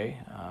yesterday,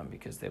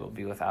 because they will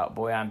be without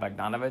Bojan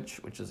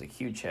Bogdanovic, which is a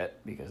huge hit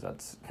because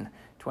that's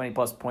 20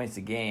 plus points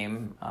a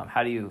game.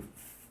 How do you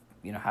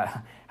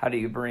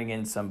bring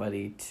in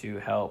somebody to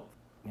help?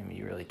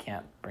 You really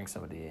can't bring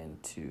somebody in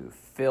to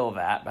fill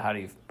that, but how do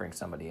you bring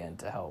somebody in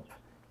to help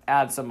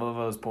add some of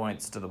those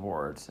points to the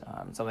board?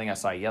 Something I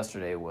saw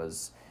yesterday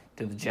was,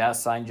 did the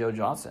Jazz sign Joe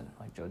Johnson?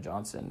 Joe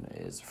Johnson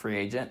is a free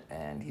agent,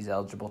 and he's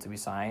eligible to be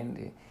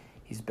signed.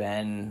 He's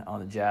been on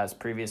the Jazz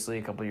previously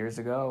a couple of years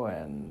ago,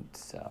 and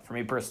for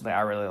me personally,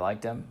 I really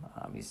liked him.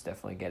 He's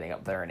definitely getting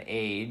up there in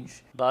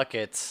age.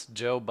 Buckets.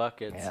 Joe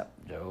Buckets. Yep,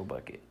 Joe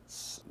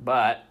Buckets.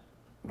 But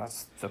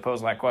that's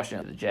suppose my question.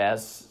 Did the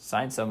Jazz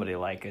sign somebody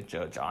like a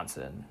Joe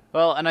Johnson?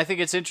 Well, and I think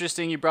it's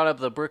interesting you brought up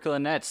the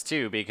Brooklyn Nets,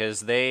 too,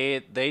 because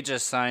they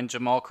just signed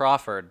Jamal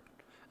Crawford,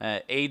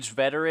 age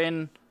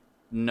veteran,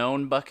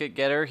 known bucket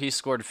getter. He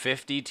scored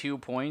 52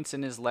 points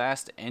in his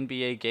last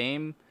NBA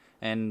game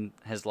and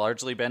has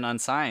largely been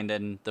unsigned,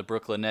 and the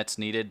Brooklyn Nets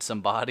needed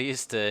some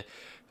bodies to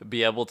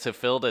be able to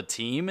fill the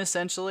team,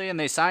 essentially, and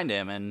they signed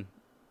him. And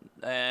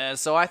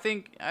so I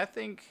think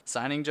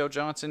signing Joe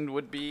Johnson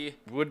would be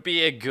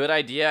a good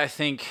idea. I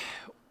think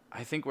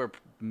we're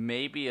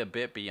maybe a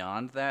bit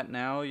beyond that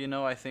now.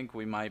 I think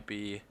we might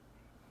be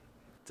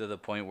to the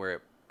point where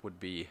it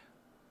would be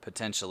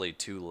potentially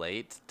too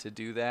late to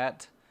do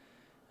that.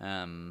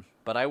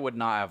 But I would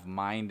not have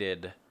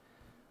minded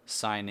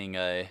signing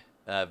a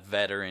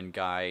veteran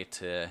guy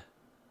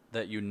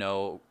that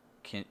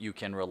you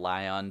can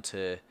rely on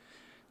to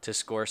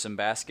score some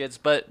baskets.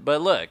 But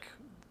look,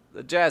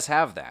 the Jazz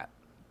have that.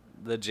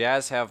 The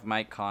Jazz have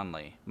Mike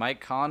Conley.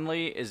 Mike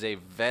Conley is a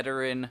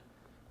veteran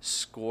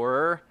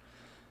scorer,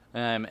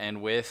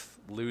 and with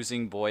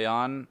losing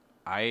Bojan,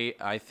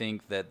 I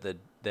think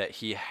that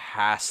he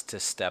has to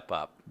step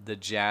up. The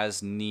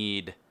Jazz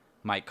need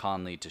Mike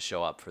Conley to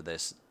show up for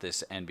this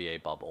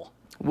NBA bubble.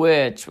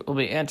 Which will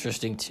be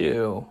interesting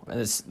too.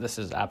 This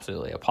is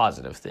absolutely a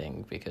positive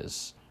thing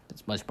because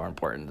it's much more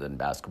important than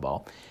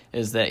basketball,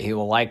 is that he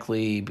will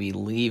likely be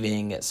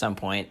leaving at some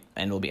point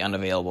and will be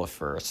unavailable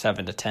for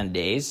 7 to 10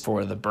 days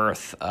for the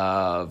birth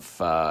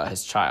of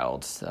his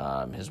child.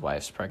 His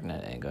wife's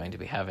pregnant and going to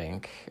be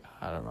having,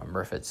 I don't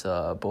remember if it's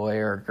a boy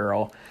or a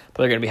girl,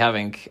 but they're going to be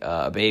having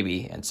a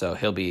baby, and so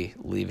he'll be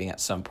leaving at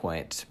some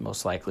point,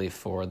 most likely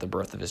for the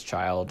birth of his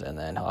child, and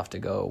then he'll have to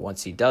go,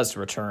 once he does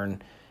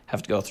return,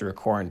 have to go through a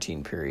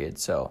quarantine period.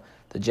 So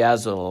the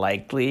Jazz will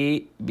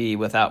likely be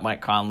without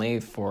Mike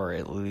Conley for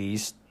at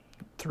least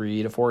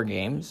 3 to 4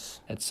 games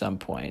at some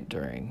point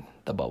during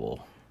the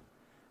bubble.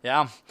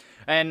 Yeah,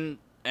 and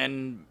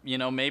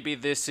maybe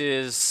this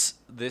is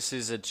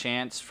a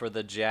chance for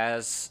the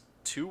Jazz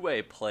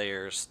two-way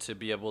players to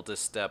be able to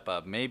step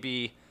up.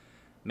 Maybe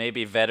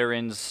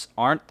veterans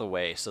aren't the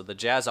way, so the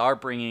Jazz are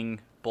bringing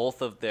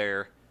both of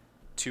their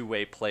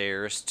two-way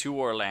players to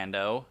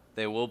Orlando.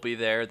 They will be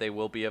there. They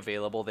will be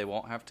available. They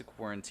won't have to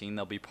quarantine.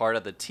 They'll be part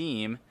of the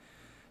team.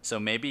 So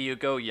maybe you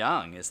go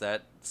young. Is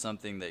that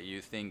something that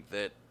you think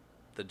that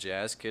the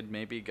Jazz could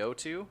maybe go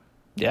to?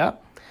 Yeah.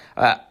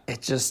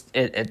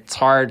 It's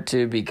hard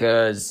to,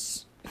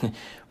 because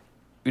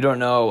we don't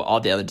know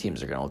all the other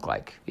teams are going to look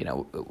like.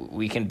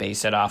 We can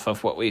base it off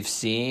of what we've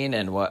seen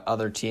and what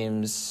other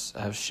teams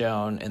have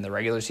shown in the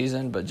regular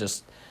season, but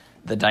just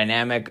the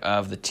dynamic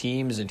of the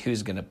teams and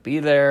who's going to be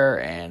there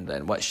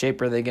and what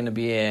shape are they going to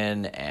be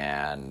in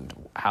and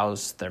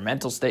how's their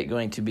mental state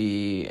going to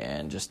be,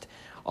 and just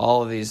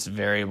all of these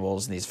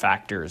variables and these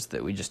factors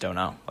that we just don't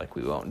know. Like,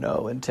 we won't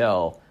know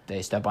until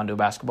they step onto a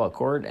basketball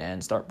court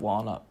and start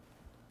blowing up.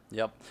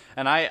 Yep.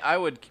 And I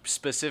would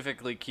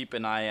specifically keep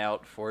an eye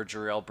out for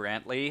Jarrell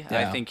Brantley. Yeah.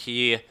 I think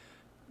he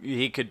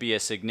could be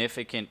a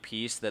significant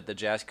piece that the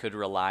Jazz could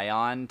rely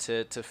on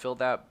to fill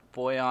that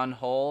Bojan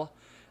hole.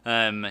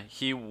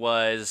 He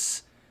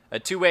was a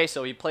two-way,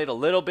 so he played a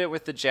little bit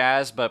with the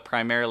Jazz, but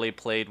primarily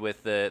played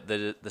with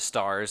the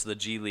Stars, the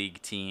G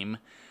League team.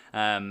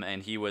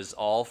 And he was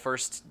all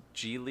first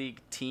G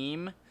League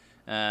team.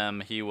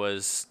 He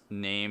was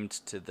named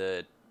to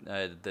the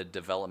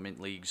Development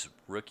League's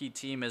rookie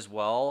team as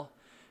well.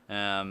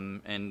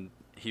 And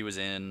he was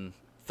in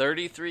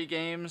 33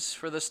 games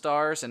for the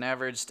Stars and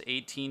averaged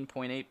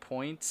 18.8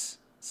 points,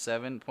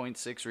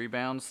 7.6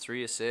 rebounds,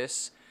 3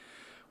 assists,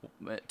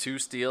 2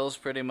 steals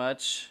pretty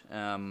much.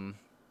 And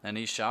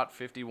he shot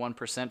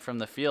 51% from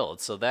the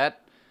field. So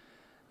that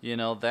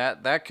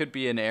could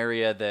be an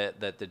area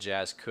that the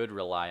Jazz could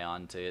rely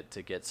on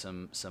to get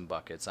some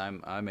buckets.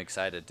 I'm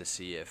excited to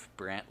see if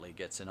Brantley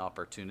gets an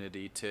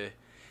opportunity to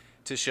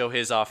show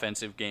his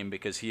offensive game,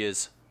 because he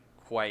is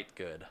quite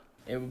good.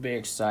 It would be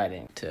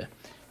exciting to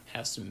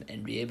have some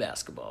NBA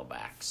basketball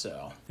back.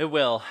 So It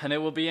will, and it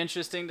will be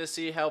interesting to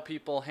see how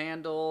people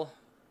handle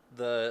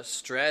the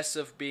stress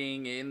of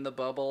being in the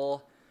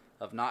bubble,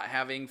 of not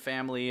having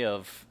family,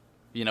 of,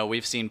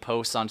 we've seen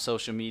posts on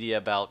social media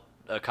about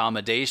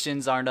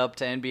accommodations aren't up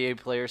to NBA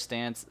player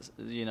standards,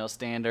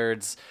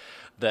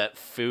 that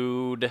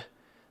food,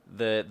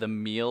 the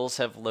meals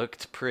have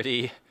looked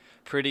pretty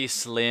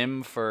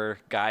slim for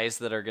guys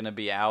that are going to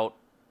be out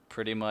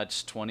pretty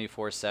much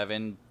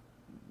 24/7,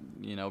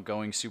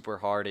 going super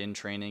hard in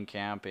training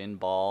camp, in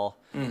ball.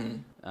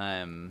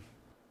 Mm-hmm.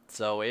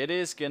 So it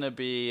is going to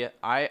be,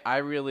 I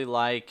really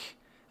like,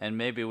 and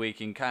maybe we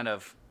can kind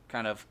of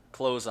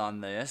close on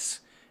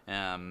this,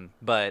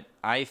 but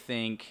I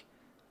think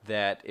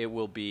that it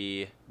will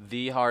be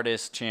the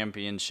hardest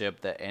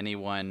championship that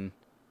anyone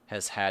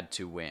has had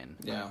to win.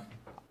 Yeah.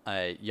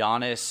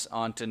 Giannis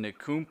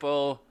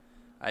Antetokounmpo,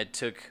 I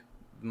took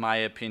my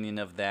opinion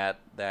of that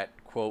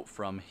quote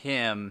from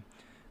him,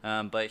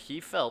 but he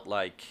felt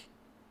like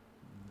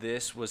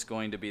this was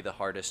going to be the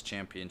hardest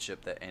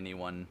championship that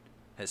anyone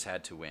has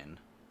had to win.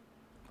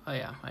 Oh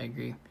yeah, I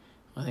agree.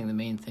 I think the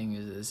main thing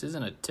is this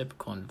isn't a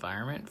typical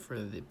environment for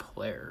the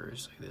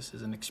players. Like, this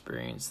is an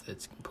experience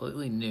that's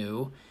completely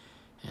new.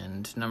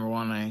 And number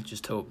one, I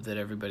just hope that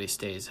everybody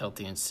stays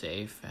healthy and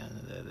safe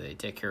and that they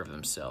take care of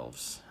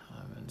themselves.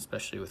 And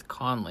especially with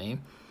Conley,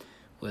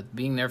 with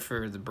being there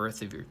for the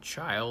birth of your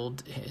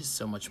child is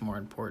so much more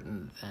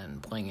important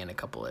than playing in a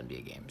couple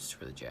NBA games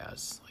for the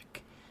Jazz.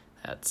 Like,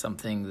 that's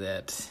something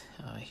that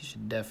he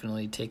should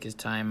definitely take his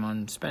time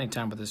on, spending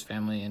time with his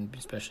family, and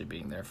especially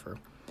being there for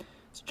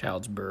his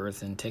child's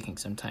birth and taking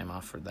some time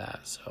off for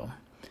that. So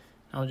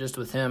not just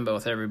with him, but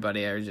with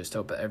everybody. I just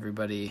hope that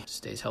everybody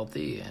stays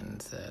healthy and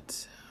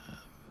that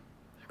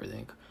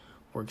everything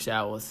works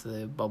out with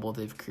the bubble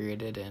they've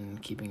created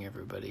and keeping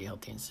everybody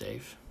healthy and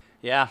safe.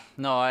 Yeah,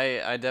 no,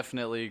 I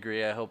definitely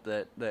agree. I hope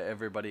that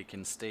everybody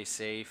can stay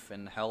safe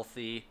and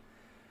healthy,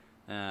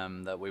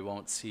 that we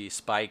won't see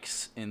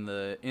spikes in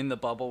the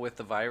bubble with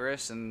the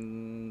virus,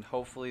 and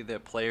hopefully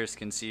the players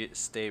can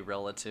stay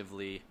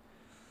relatively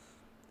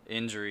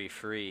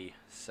injury-free.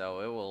 So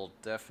it will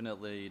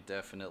definitely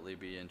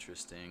be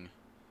interesting.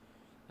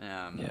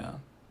 Yeah.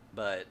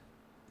 But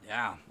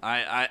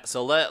yeah,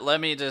 so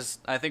let me just,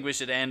 I think we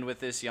should end with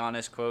this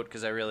Giannis quote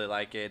because I really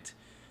like it,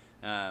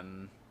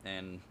 and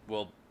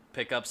we'll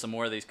pick up some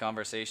more of these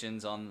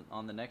conversations on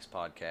the next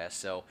podcast.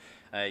 So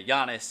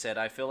Giannis said,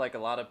 "I feel like a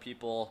lot of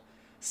people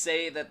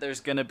say that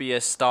there's going to be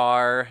a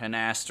star, an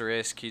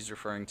asterisk," he's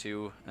referring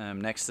to,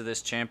 next to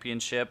this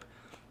championship.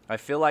 "I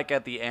feel like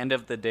at the end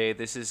of the day,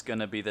 this is going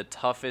to be the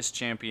toughest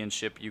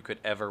championship you could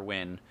ever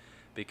win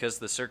because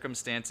the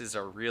circumstances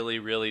are really,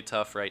 really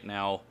tough right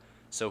now.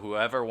 So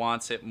whoever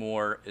wants it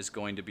more is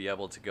going to be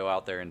able to go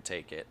out there and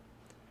take it."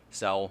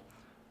 So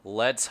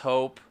let's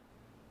hope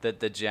that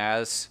the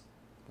Jazz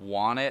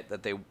want it,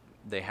 that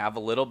they have a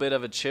little bit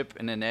of a chip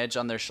and an edge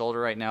on their shoulder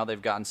right now.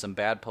 They've gotten some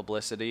bad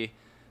publicity.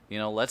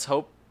 Let's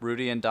hope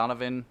Rudy and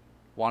Donovan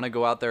want to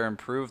go out there and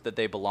prove that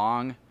they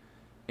belong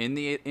in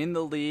the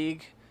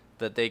league,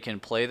 that they can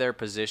play their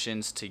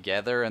positions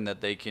together, and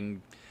that they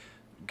can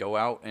go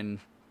out and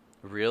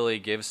really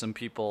give some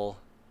people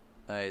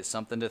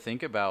something to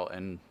think about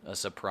and a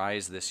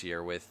surprise this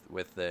year with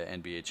the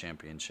NBA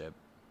championship.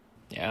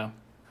 Yeah,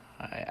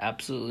 I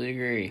absolutely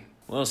agree.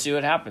 We'll see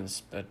what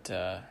happens, but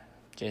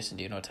Jason,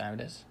 do you know what time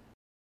it is?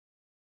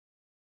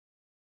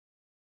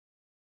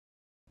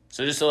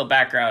 So just a little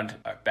background.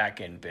 Our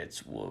back-end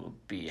bits will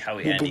be how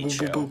we end each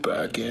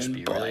show. Just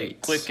be really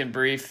quick and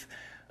brief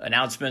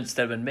announcements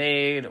that have been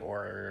made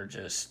or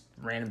just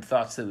random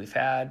thoughts that we've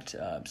had.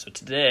 So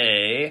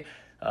today,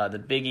 the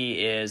biggie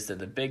is that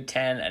the Big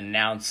Ten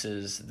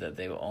announces that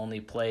they will only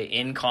play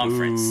in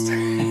conference.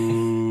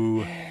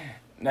 And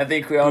I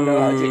think we all know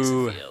how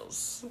Jason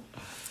feels.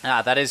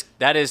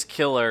 That is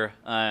killer.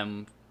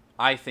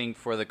 I think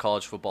for the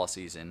college football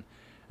season,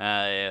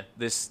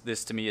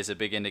 this to me is a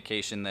big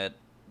indication that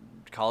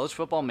college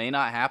football may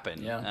not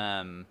happen.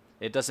 Yeah.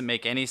 It doesn't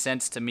make any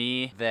sense to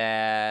me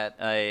that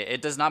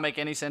it does not make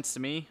any sense to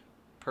me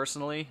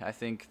personally. I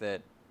think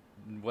that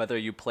whether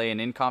you play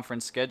an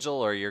in-conference schedule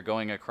or you're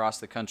going across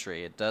the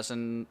country, it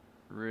doesn't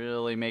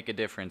really make a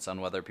difference on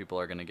whether people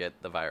are going to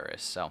get the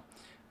virus. So,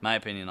 my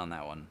opinion on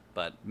that one.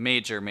 But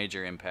major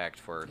impact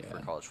for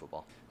college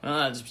football. Well,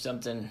 that's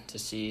something to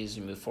see as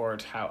we move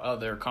forward, how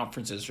other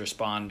conferences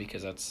respond,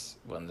 because that's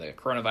when the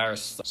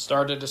coronavirus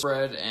started to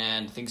spread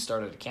and things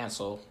started to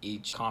cancel.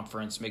 Each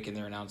conference making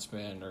their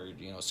announcement or,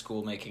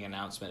 school making an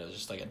announcement. It was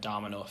just like a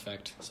domino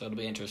effect. So it'll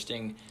be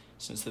interesting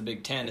since the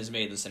Big Ten has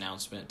made this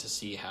announcement to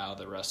see how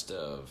the rest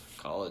of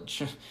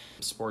college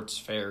sports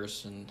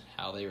fares and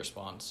how they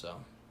respond. So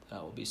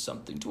that will be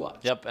something to watch.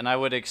 Yep, and I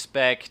would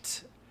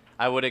expect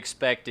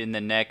in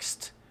the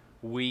next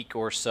week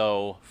or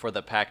so for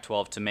the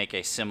Pac-12 to make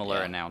a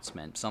similar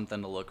announcement,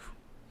 something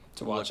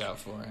to watch out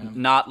for. Yeah.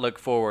 Not look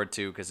forward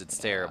to because it's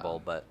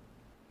terrible, but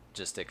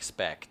just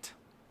expect.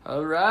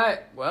 All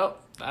right, well,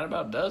 that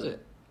about does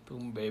it.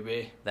 Boom,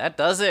 baby. That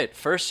does it.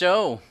 First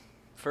show,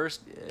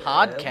 first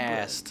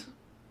podcast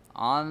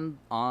on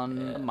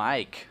the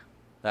mic.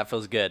 That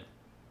feels good.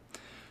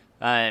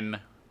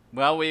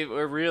 Well, we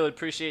really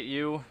appreciate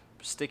you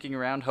sticking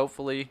around.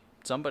 Hopefully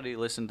somebody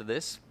listened to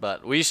this,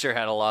 but we sure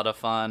had a lot of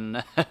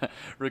fun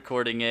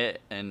recording it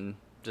and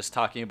just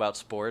talking about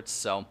sports.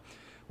 So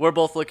we're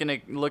both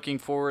looking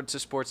forward to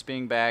sports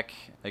being back.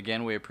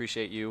 Again, we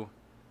appreciate you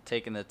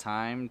taking the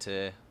time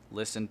to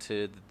listen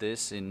to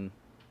this in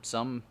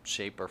some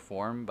shape or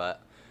form,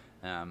 but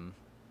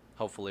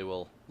hopefully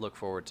we'll look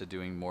forward to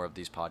doing more of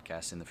these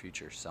podcasts in the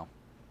future. So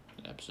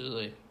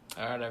absolutely.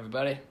 All right,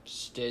 everybody,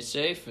 stay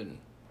safe and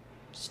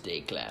stay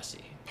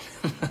classy.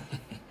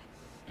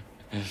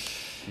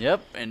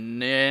 Yep,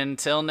 and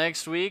until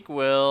next week,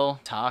 we'll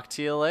talk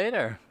to you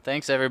later.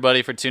 Thanks,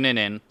 everybody, for tuning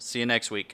in. See you next week.